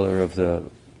of the color of the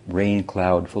rain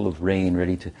cloud, full of rain,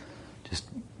 ready to just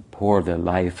pour the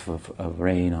life of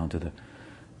rain onto the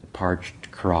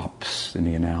parched crops, in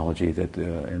the analogy that,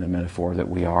 in the metaphor that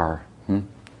we are.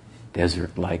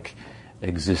 Desert-like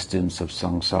existence of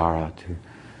samsara,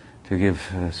 to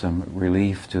give some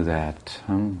relief to that.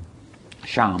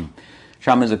 Sham.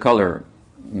 Sham is a color.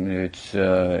 It's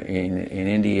in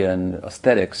Indian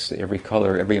aesthetics, every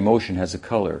color, every emotion has a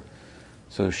color.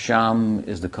 So Sham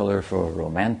is the color for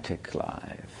romantic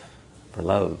life, for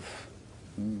love.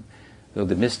 So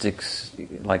the mystics,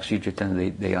 like Sri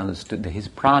Chaitanya, they understood that his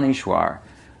pranishwar,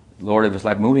 Lord of his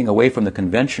life, moving away from the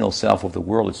conventional self of the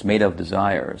world, it's made of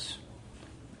desires.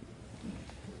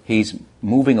 He's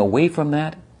moving away from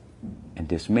that and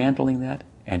dismantling that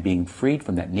and being freed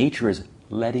from that. Nature is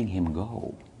letting him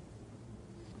go.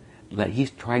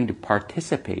 He's trying to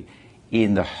participate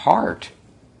in the heart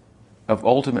of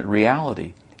ultimate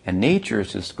reality. And nature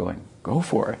is just going, go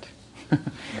for it.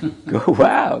 Go,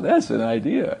 wow, that's an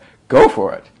idea. Go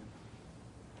for it.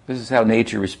 This is how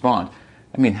nature responds.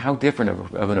 I mean, how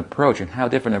different of an approach and how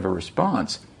different of a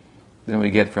response than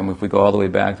we get from, if we go all the way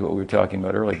back to what we were talking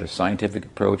about earlier, the scientific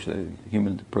approach, the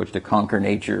human approach to conquer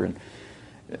nature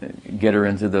and get her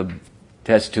into the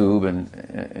test tube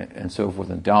and so forth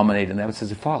and dominate, and that was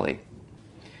a folly.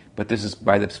 But this is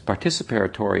by this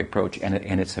participatory approach,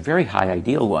 and it's a very high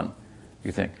ideal one.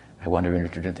 You think, I want to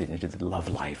enter into the love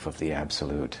life of the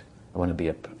Absolute. I want to be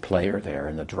a player there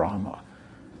in the drama.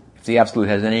 If the Absolute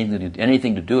has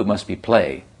anything to do, it must be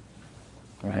play.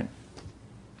 Right?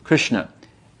 Krishna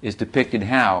is depicted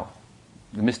how?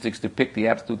 The mystics depict the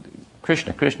Absolute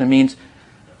Krishna. Krishna means,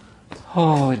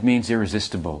 it means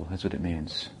irresistible. That's what it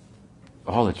means.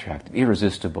 All attractive,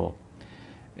 irresistible.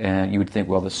 And you would think,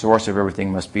 well, the source of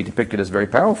everything must be depicted as very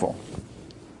powerful.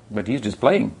 But he's just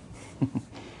playing.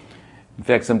 In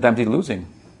fact, sometimes he's losing.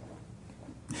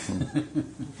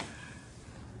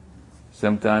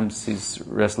 Sometimes he's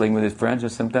wrestling with his friends,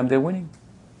 and sometimes they're winning.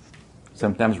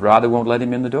 Sometimes Radha won't let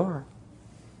him in the door.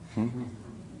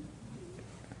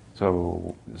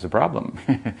 So it's a problem.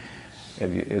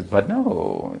 But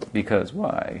no, because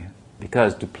why?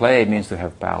 Because to play means to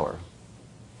have power.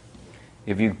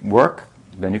 If you work,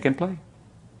 then you can play.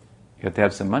 You have to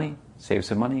have some money, save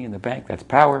some money in the bank, that's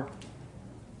power.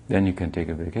 Then you can take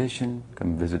a vacation,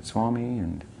 come visit Swami,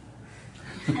 and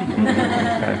that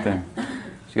kind of thing.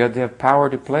 So you have to have power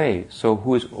to play. So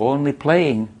who is only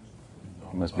playing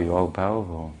must be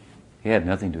all-powerful. He had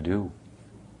nothing to do.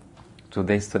 So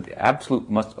they said the Absolute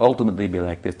must ultimately be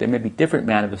like this. There may be different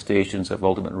manifestations of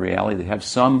ultimate reality. They have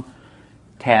some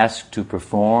task to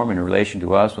perform in relation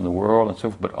to us and the world and so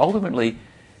forth. But ultimately,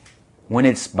 when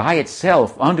it's by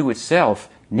itself, unto itself,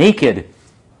 naked,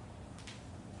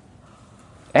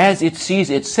 as it sees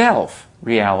itself,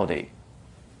 reality,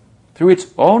 through its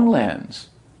own lens,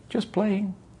 just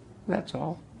playing, that's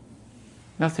all.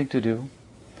 Nothing to do.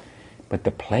 But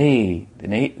the play, the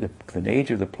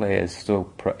nature of the play is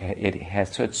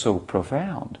so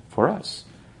profound for us.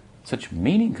 Such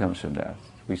meaning comes from that.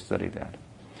 We study that.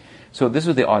 So this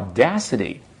is the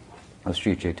audacity of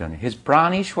Sri Chaitanya. His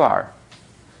Pranishwar,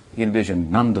 he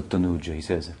envisioned Nanda Tanuja. He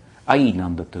says, Ai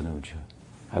Nanda Tanuja.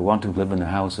 I want to live in the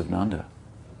house of Nanda.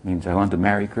 Means I want to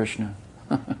marry Krishna.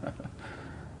 I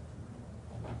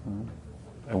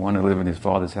want to live in his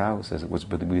father's house, as it was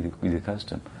but be the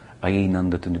custom. Ai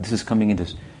Nanda Tanuja. This is coming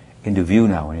into view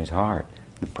now in his heart.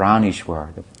 The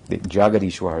Pranishwar, the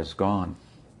Jagadishwar is gone.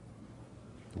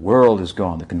 The world is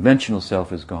gone. The conventional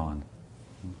self is gone.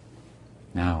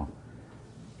 Now,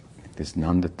 this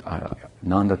Nanda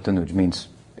Tanuj means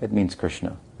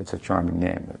Krishna. It's a charming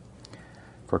name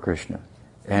for Krishna,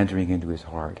 entering into his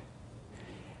heart.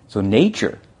 So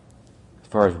nature, as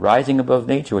far as rising above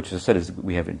nature, which as I said is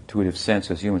we have intuitive sense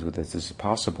as humans with this is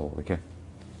possible. Okay,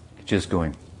 just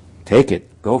going, take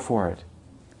it, go for it.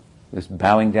 This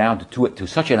bowing down to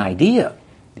such an idea.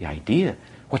 The idea,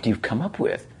 what do you come up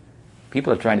with?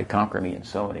 People are trying to conquer me in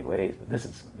so many ways, but this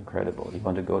is incredible. You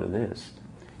want to go to this.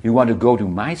 You want to go to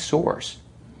my source.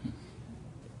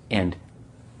 And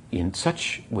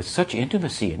with such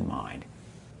intimacy in mind.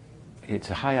 It's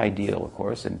a high ideal, of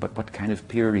course, but what kind of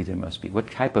purity there must be.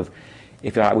 What type of,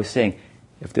 if I was saying,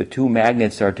 if the two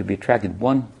magnets are to be attracted,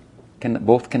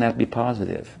 both cannot be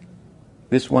positive.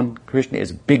 This one, Krishna,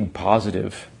 is big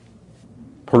positive.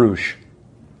 Purush.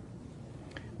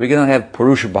 We cannot have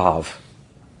Purusha Bhav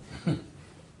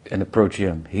and approach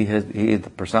him. He is the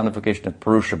personification of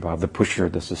Purusha Bhav, the pusher,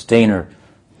 the sustainer.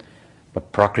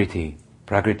 But Prakriti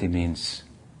means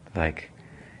like,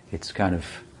 it's kind of,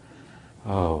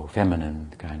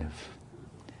 feminine kind of.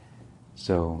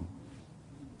 So,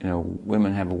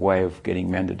 women have a way of getting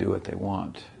men to do what they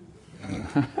want.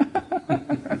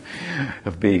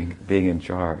 Of being in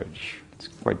charge. It's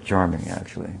quite charming,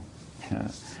 actually.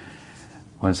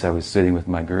 Once I was sitting with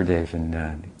my Gurudev in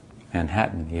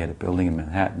Manhattan. He had a building in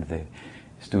Manhattan. The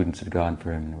students had gone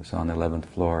for him, and it was on the 11th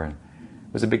floor. And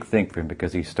it was a big thing for him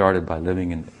because he started by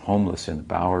living homeless in the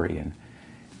Bowery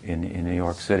in New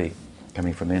York City,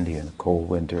 coming from India in a cold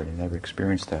winter, and he never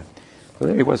experienced that. So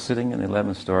there he was sitting in the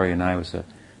 11th story, and this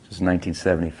was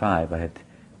 1975. I had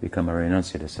become a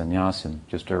renunciate, a sannyasin,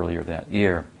 just earlier that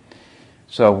year.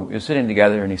 So we were sitting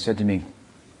together, and he said to me,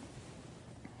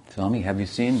 "Swami, have you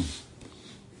seen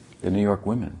the New York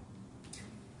women?"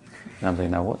 And I'm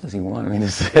thinking, now what does he want me to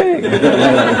say?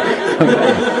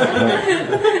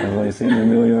 Have I seen the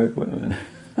New York women?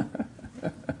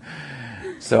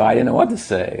 So I didn't know what to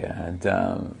say. And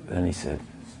then he said,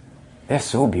 "They're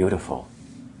so beautiful."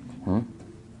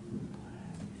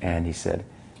 And he said,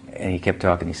 And he kept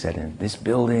talking. He said, "In this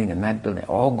building and that building,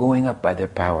 all going up by their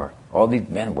power. All these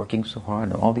men working so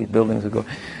hard, and all these buildings are going."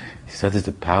 He said, "It's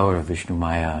the power of Vishnu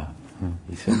Maya."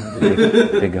 He said,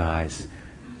 big eyes.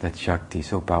 That Shakti,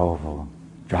 so powerful,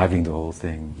 driving the whole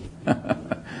thing.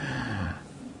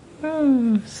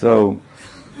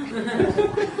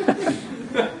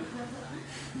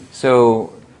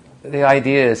 So the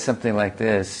idea is something like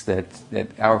this, that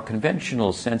our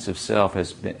conventional sense of self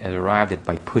has arrived at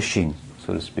by pushing,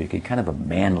 so to speak, in kind of a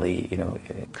manly,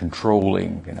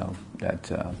 controlling,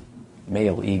 that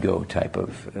male ego type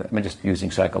of, I'm just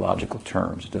using psychological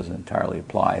terms, it doesn't entirely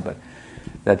apply, but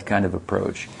that kind of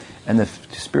approach. And the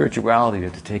spirituality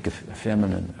to take a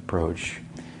feminine approach,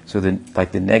 so that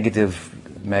like the negative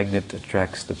magnet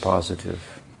attracts the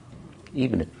positive,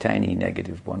 even a tiny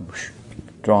negative one,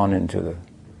 drawn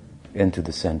into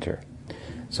the center.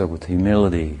 So with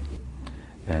humility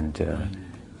and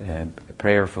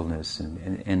prayerfulness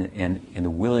and the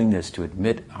willingness to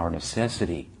admit our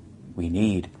necessity, we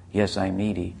need. Yes, I'm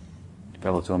needy. A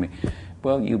fellow told me,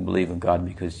 "Well, you believe in God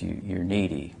because you're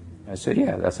needy." I said,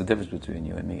 "Yeah, that's the difference between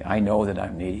you and me. I know that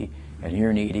I'm needy, and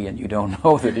you're needy, and you don't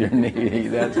know that you're needy.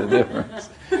 That's the difference."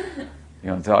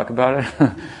 You want to talk about it?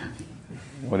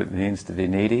 What it means to be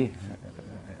needy,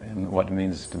 and what it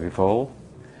means to be full.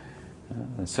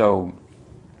 So,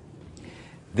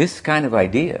 this kind of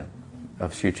idea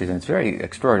of Sri Chaitanya, it's very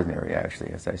extraordinary,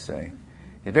 actually, as I say.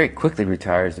 It very quickly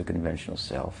retires the conventional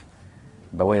self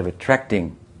by way of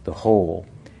attracting the whole.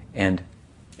 And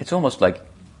it's almost like,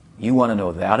 you want to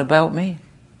know that about me?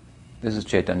 This is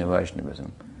Chaitanya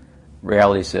Vaishnavism.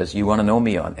 Reality says, you want to know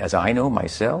me as I know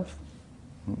myself?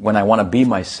 When I want to be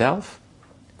myself?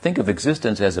 Think of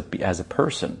existence as a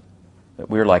person that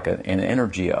we're like an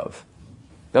energy of.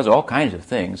 Does all kinds of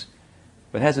things,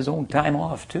 but has his own time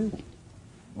off too,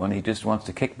 when he just wants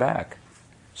to kick back.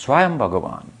 Swayam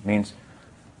Bhagavan means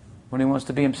when he wants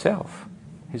to be himself,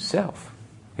 his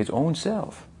own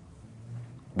self.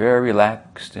 Very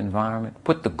relaxed environment.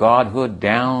 Put the godhood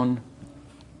down.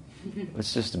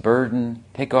 It's just a burden.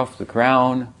 Take off the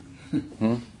crown.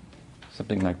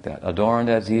 Something like that. Adorned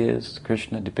as he is,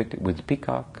 Krishna depicted with the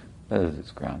peacock. That is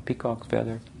his crown. Peacock's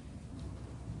feather.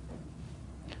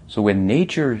 So when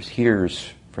nature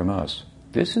hears from us,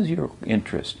 this is your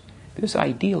interest. This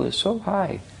ideal is so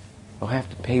high. I'll have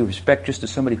to pay respect just to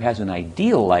somebody who has an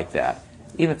ideal like that,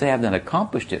 even if they haven't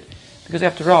accomplished it. Because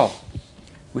after all,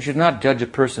 we should not judge a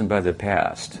person by their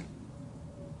past,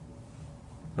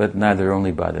 but neither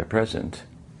only by their present,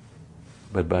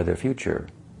 but by their future,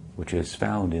 which is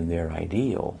found in their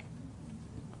ideal.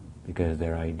 Because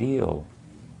their ideal,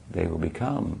 they will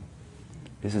become.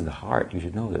 This is the heart, you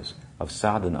should know this, of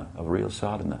sadhana, of real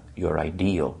sadhana, your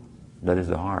ideal. That is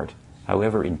the heart.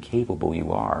 However incapable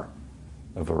you are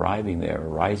of arriving there, or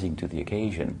rising to the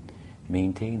occasion,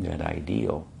 maintain that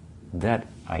ideal. That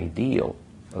ideal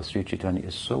of Sri Chaitanya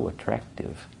is so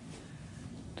attractive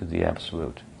to the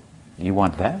Absolute. You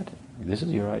want that? This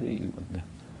is your ideal.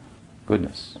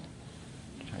 Goodness.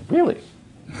 Really?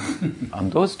 On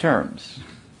those terms.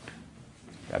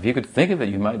 If you could think of it,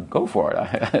 you might go for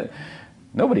it.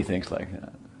 Nobody thinks like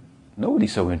that.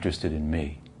 Nobody's so interested in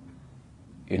me,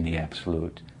 in the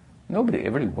Absolute.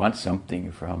 Everybody wants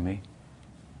something from me,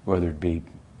 whether it be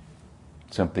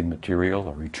something material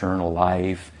or eternal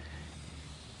life,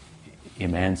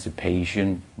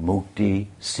 emancipation, mukti,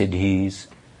 siddhis.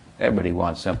 Everybody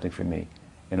wants something from me.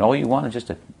 And all you want is just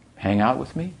to hang out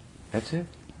with me. That's it.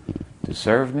 To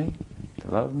serve me,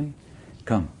 to love me.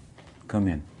 Come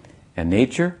in. And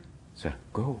nature says,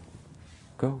 go.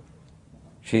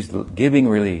 She's giving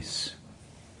release.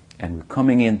 And we're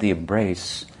coming in the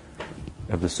embrace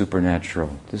of the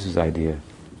supernatural. This is the idea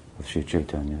of Sri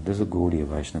Chaitanya. This is a Gaudiya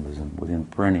Vaishnavism within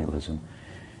perennialism.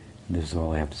 And this is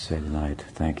all I have to say tonight.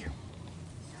 Thank you.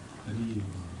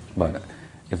 But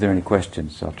if there are any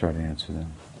questions, I'll try to answer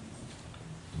them.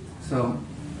 So,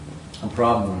 a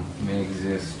problem may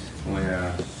exist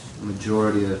where the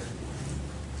majority of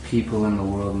people in the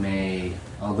world may,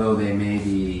 although they may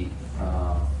be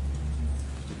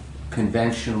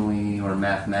conventionally or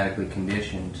mathematically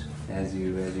conditioned, as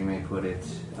you may put it,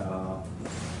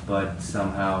 but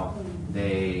somehow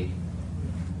they,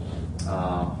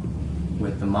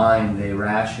 with the mind, they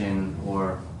ration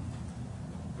or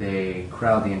they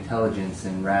crowd the intelligence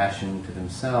and ration to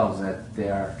themselves that they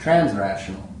are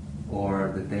trans-rational,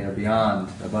 or that they are beyond,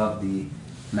 above the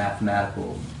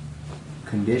mathematical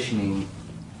conditioning.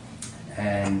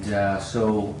 And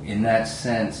so in that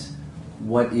sense,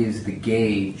 what is the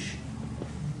gauge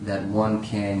that one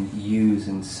can use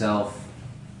in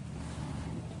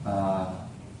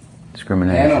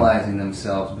discrimination, analyzing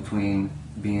themselves between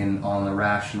being on the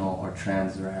rational or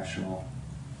trans-rational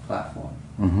platform.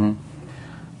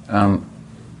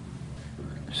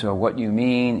 So what you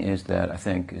mean is that, I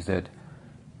think, is that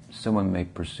someone may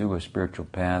pursue a spiritual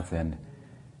path and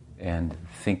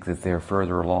think that they're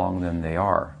further along than they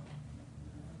are.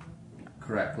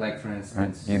 Correct. Like, for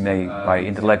instance, right? You may, by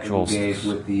intellectual to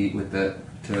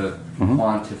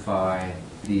quantify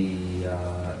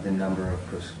the number of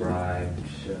prescribed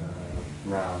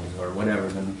rounds or whatever.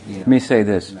 Let me say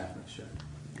this. Method, sure.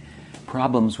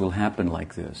 Problems will happen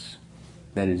like this.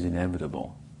 That is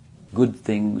inevitable. Good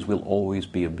things will always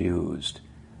be abused.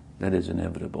 That is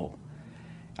inevitable.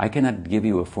 I cannot give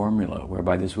you a formula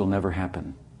whereby this will never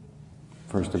happen,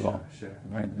 first of all. Sure.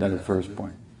 Right? That is the first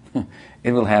point.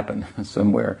 It will happen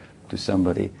somewhere to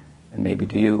somebody, and maybe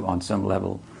to you on some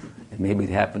level, and maybe it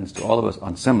happens to all of us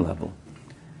on some level.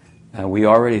 We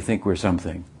already think we're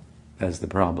something. That's the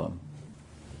problem.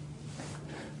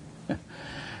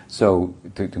 So,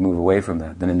 to move away from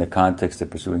that, then in the context of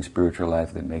pursuing spiritual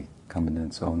life, that may come in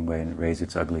its own way and raise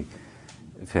its ugly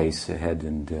face ahead,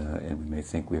 and we may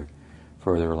think we're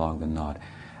further along than not.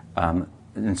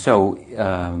 And so,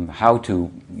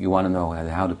 you want to know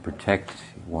how to protect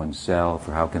oneself,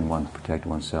 or how can one protect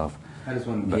oneself? How does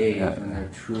one gauge when they're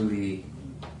truly,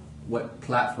 what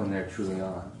platform they're truly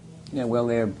on? Yeah, well,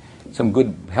 there are some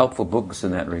good, helpful books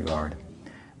in that regard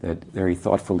that very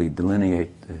thoughtfully delineate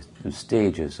the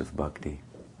stages of bhakti.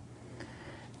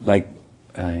 Like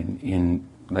in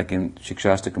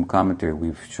Siksastakam commentary,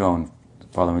 we've shown,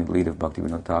 following the lead of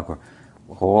Bhaktivinoda Thakur,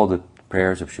 all the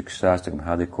prayers of Siksastakam,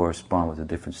 how they correspond with the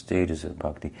different stages of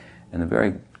bhakti, and a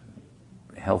very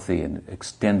healthy and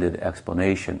extended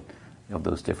explanation of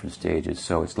those different stages.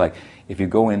 So it's like if you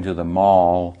go into the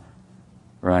mall,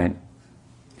 right,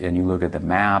 and you look at the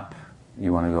map,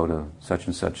 you want to go to such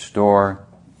and such store,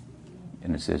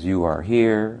 and it says you are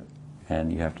here,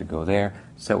 and you have to go there.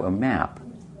 So a map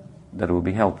that will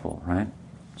be helpful, right?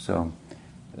 So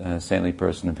a saintly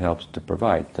person helps to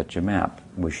provide such a map.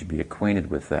 We should be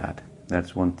acquainted with that.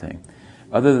 That's one thing.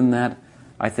 Other than that,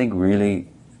 I think really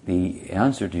the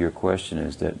answer to your question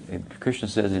is that Krishna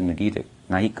says in the Gita,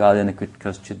 "Nahi kalena krit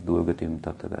kaschit durgatim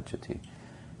tatra gacchati."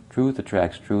 Truth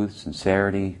attracts truth.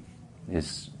 Sincerity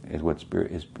is what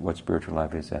spiritual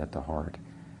life is at the heart.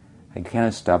 You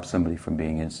cannot stop somebody from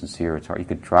being insincere. It's hard. You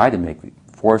could try to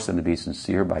force them to be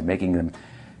sincere by giving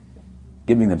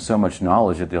them so much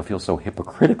knowledge that they'll feel so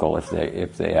hypocritical if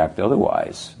they act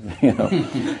otherwise.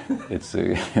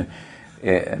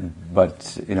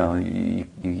 But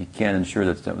you can't ensure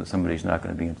that somebody's not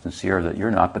going to be insincere, that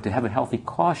you're not. But to have a healthy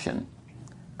caution,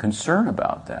 concern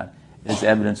about that, is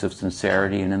evidence of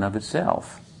sincerity in and of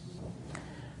itself.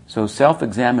 So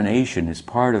self-examination is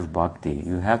part of bhakti.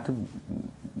 You have to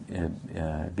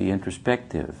be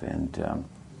introspective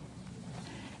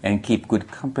and keep good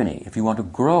company. If you want to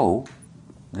grow,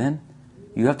 then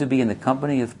you have to be in the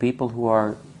company of people who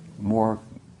are more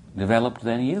developed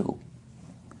than you.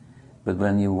 But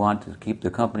when you want to keep the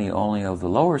company only of the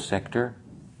lower sector,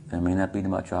 there may not be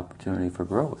much opportunity for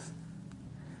growth.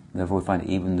 Therefore, we find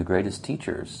even the greatest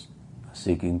teachers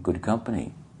seeking good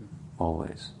company,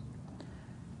 always.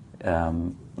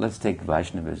 Let's take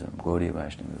Vaishnavism, Gaudiya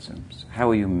Vaishnavism. How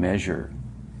will you measure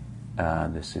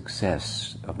the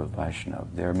success of a Vaishnava?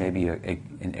 There may be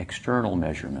an external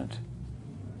measurement.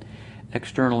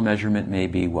 External measurement may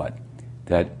be what?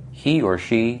 That he or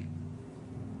she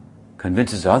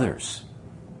convinces others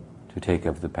to take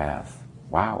up the path.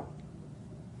 Wow.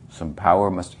 Some power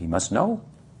he must know.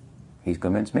 He's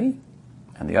convinced me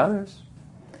and the others.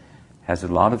 Has a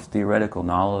lot of theoretical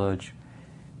knowledge.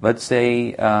 Let's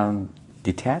say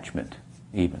detachment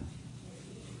even.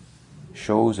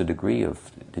 Shows a degree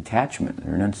of detachment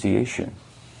and renunciation.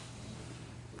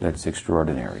 That's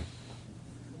extraordinary.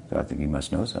 So I think he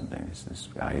must know something. This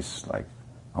guy is like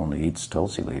only eats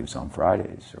tulsi leaves on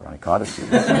Fridays or on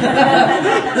Ekadasis.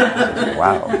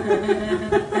 Wow.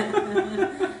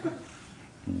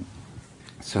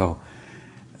 So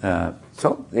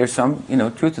there's some,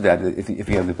 truth to that. If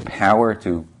you have the power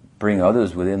to bring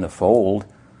others within the fold,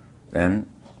 then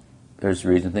there's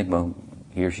reason to think, well,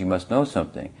 he or she must know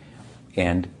something.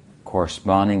 And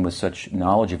corresponding with such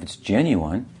knowledge, if it's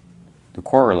genuine, the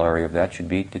corollary of that should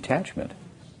be detachment.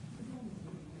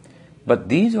 But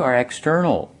these are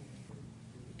external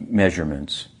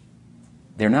measurements.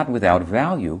 They're not without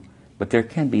value, but there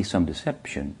can be some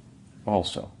deception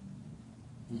also.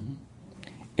 Mm-hmm.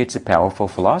 It's a powerful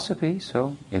philosophy,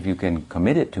 so if you can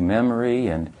commit it to memory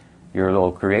and you're a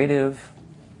little creative,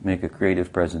 make a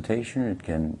creative presentation, it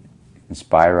can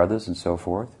inspire others and so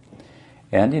forth.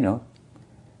 And, as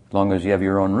long as you have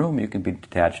your own room, you can be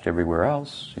detached everywhere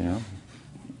else,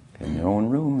 in their own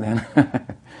room, then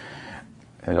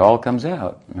it all comes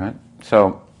out, right?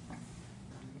 So,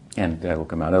 and that will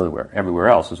come out everywhere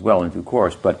else as well in due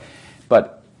course. But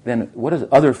then, what is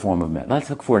other form of measurement? Let's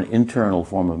look for an internal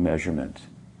form of measurement,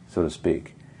 so to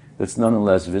speak, that's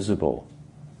nonetheless visible.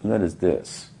 And that is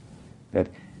this: that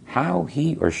how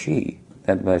he or she,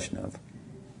 that Vaishnava,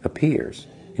 appears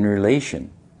in relation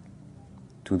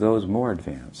to those more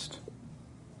advanced.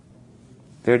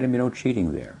 There can be no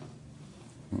cheating there.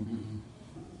 You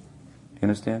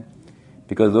understand?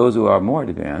 Because those who are more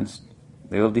advanced,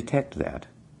 they will detect that.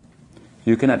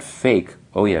 You cannot fake,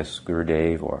 oh yes,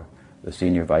 Gurudev or the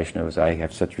senior Vaishnavas, I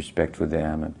have such respect for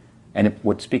them. And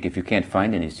if you can't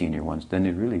find any senior ones, then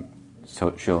you're really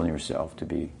showing yourself to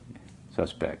be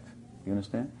suspect. You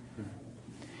understand?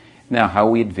 Now, how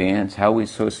we advance, how we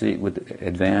associate with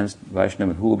advanced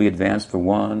Vaishnava, who will be advanced for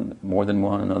one, more than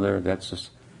one another, that's just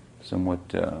somewhat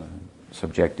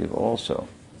subjective also.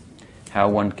 How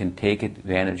one can take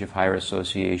advantage of higher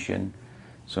association.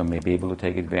 Some may be able to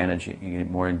take advantage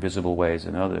in more invisible ways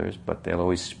than others, but they'll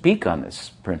always speak on this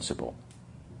principle.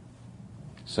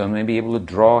 Some may be able to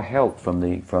draw help from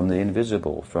the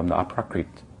invisible, from the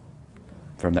aprakrita,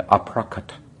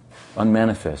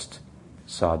 unmanifest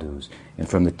sadhus, and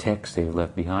from the text they've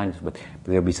left behind. But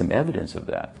there'll be some evidence of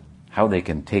that, how they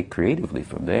can take creatively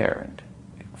from there and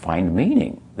find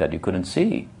meaning that you couldn't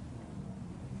see.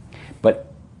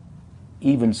 But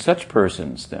even such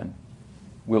persons then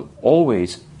will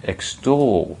always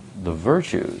extol the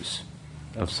virtues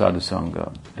of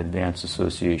sadhusanga, advanced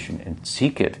association, and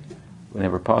seek it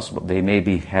whenever possible. They may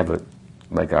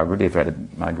like our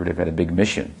Gurudev my Gurudev had a big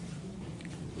mission,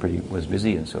 was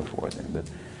busy and so forth,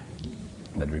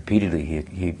 but repeatedly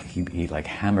he like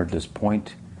hammered this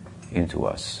point into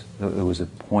us. It was a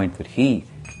point that he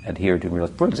adhered to.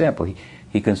 Realized. For example,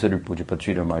 he considered Pujapad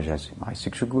Sridhar Maharaj as my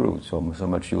Siksha Guru, so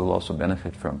much you will also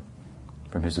benefit from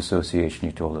his association.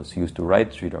 He told us he used to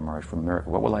write Sridhar Maharaj from America.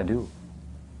 What will I do?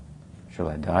 Shall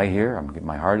I die here?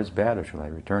 My heart is bad, or shall I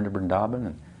return to Vrindavan?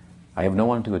 And I have no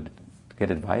one to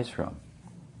get advice from.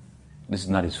 This is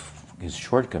not his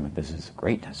shortcoming. This is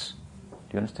greatness. Do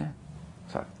you understand?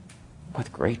 So,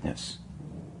 what greatness!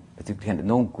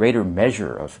 No greater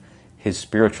measure of his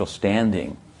spiritual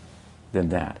standing than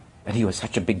that. And he was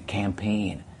such a big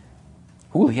campaign.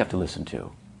 Who will he have to listen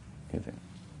to?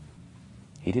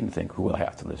 He didn't think, who will I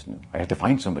have to listen to? I have to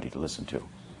find somebody to listen to.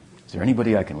 Is there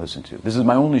anybody I can listen to? This is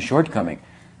my only shortcoming.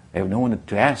 I have no one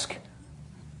to ask.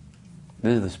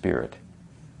 This is the spirit.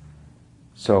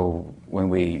 So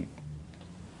when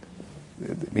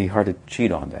it'd be hard to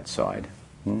cheat on that side.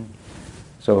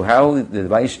 So how the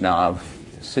Vaishnava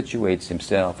situates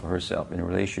himself or herself in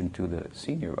relation to the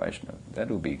senior Vaishnava, that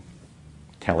will be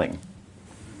telling.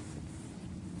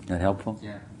 Is that helpful?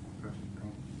 Yeah.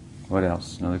 What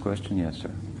else? Another question? Yes,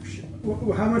 sir.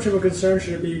 How much of a concern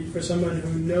should it be for someone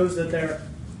who knows that they're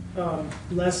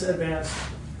less advanced,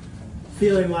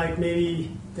 feeling like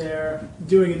maybe they're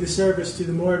doing a disservice to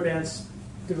the more advanced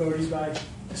devotees by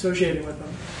associating with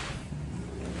them?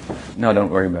 No, don't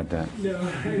worry about that. No.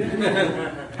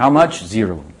 How much?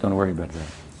 0. Don't worry about that.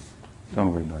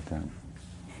 Don't worry about that.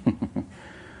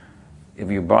 If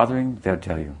you're bothering, they'll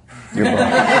tell you.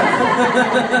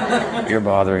 You're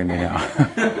bothering me now.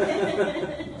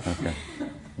 Okay.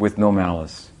 With no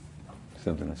malice.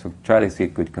 Something like that. So try to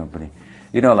get good company.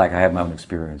 Like I have my own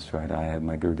experience, right? I have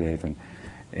my Gurudev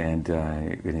and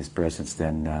in his presence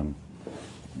then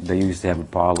they used to have a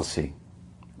policy.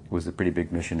 It was a pretty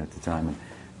big mission at the time. And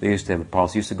they used to have a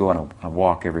policy. He used to go on a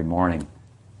walk every morning.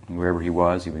 And wherever he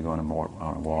was, he would go on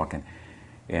a walk.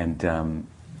 And then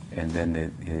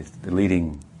the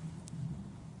leading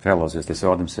fellows, as they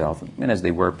saw themselves, and as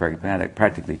they were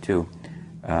practically too,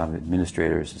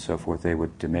 administrators and so forth, they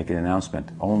would make an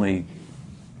announcement.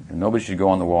 Nobody should go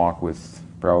on the walk with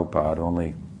Prabhupada,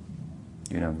 only,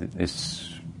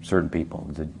 it's certain people,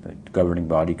 the governing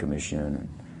body commission and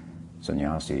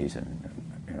sannyasis, and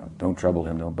don't trouble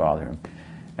him, don't bother him.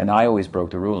 And I always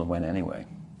broke the rule and went anyway.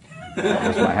 That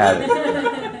was my habit.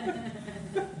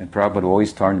 And Prabhupada would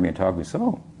always turn to me and talk to me,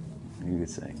 so, he would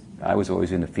say, I was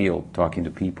always in the field talking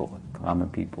to people, common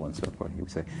people and so forth. He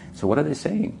would say, so what are they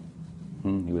saying?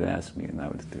 He would ask me, and I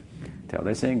would tell,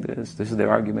 they're saying this is their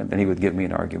argument, and he would give me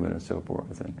an argument and so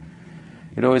forth. And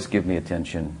he'd always give me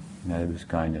attention, and it was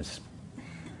kindness.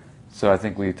 So I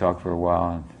think we talked for a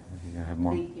while, and you have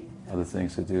more other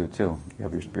things to do too. You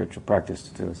have your spiritual practice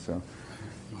to do, so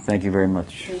thank you very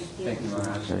much. Thank you,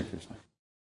 Maharaj. Hare Krishna.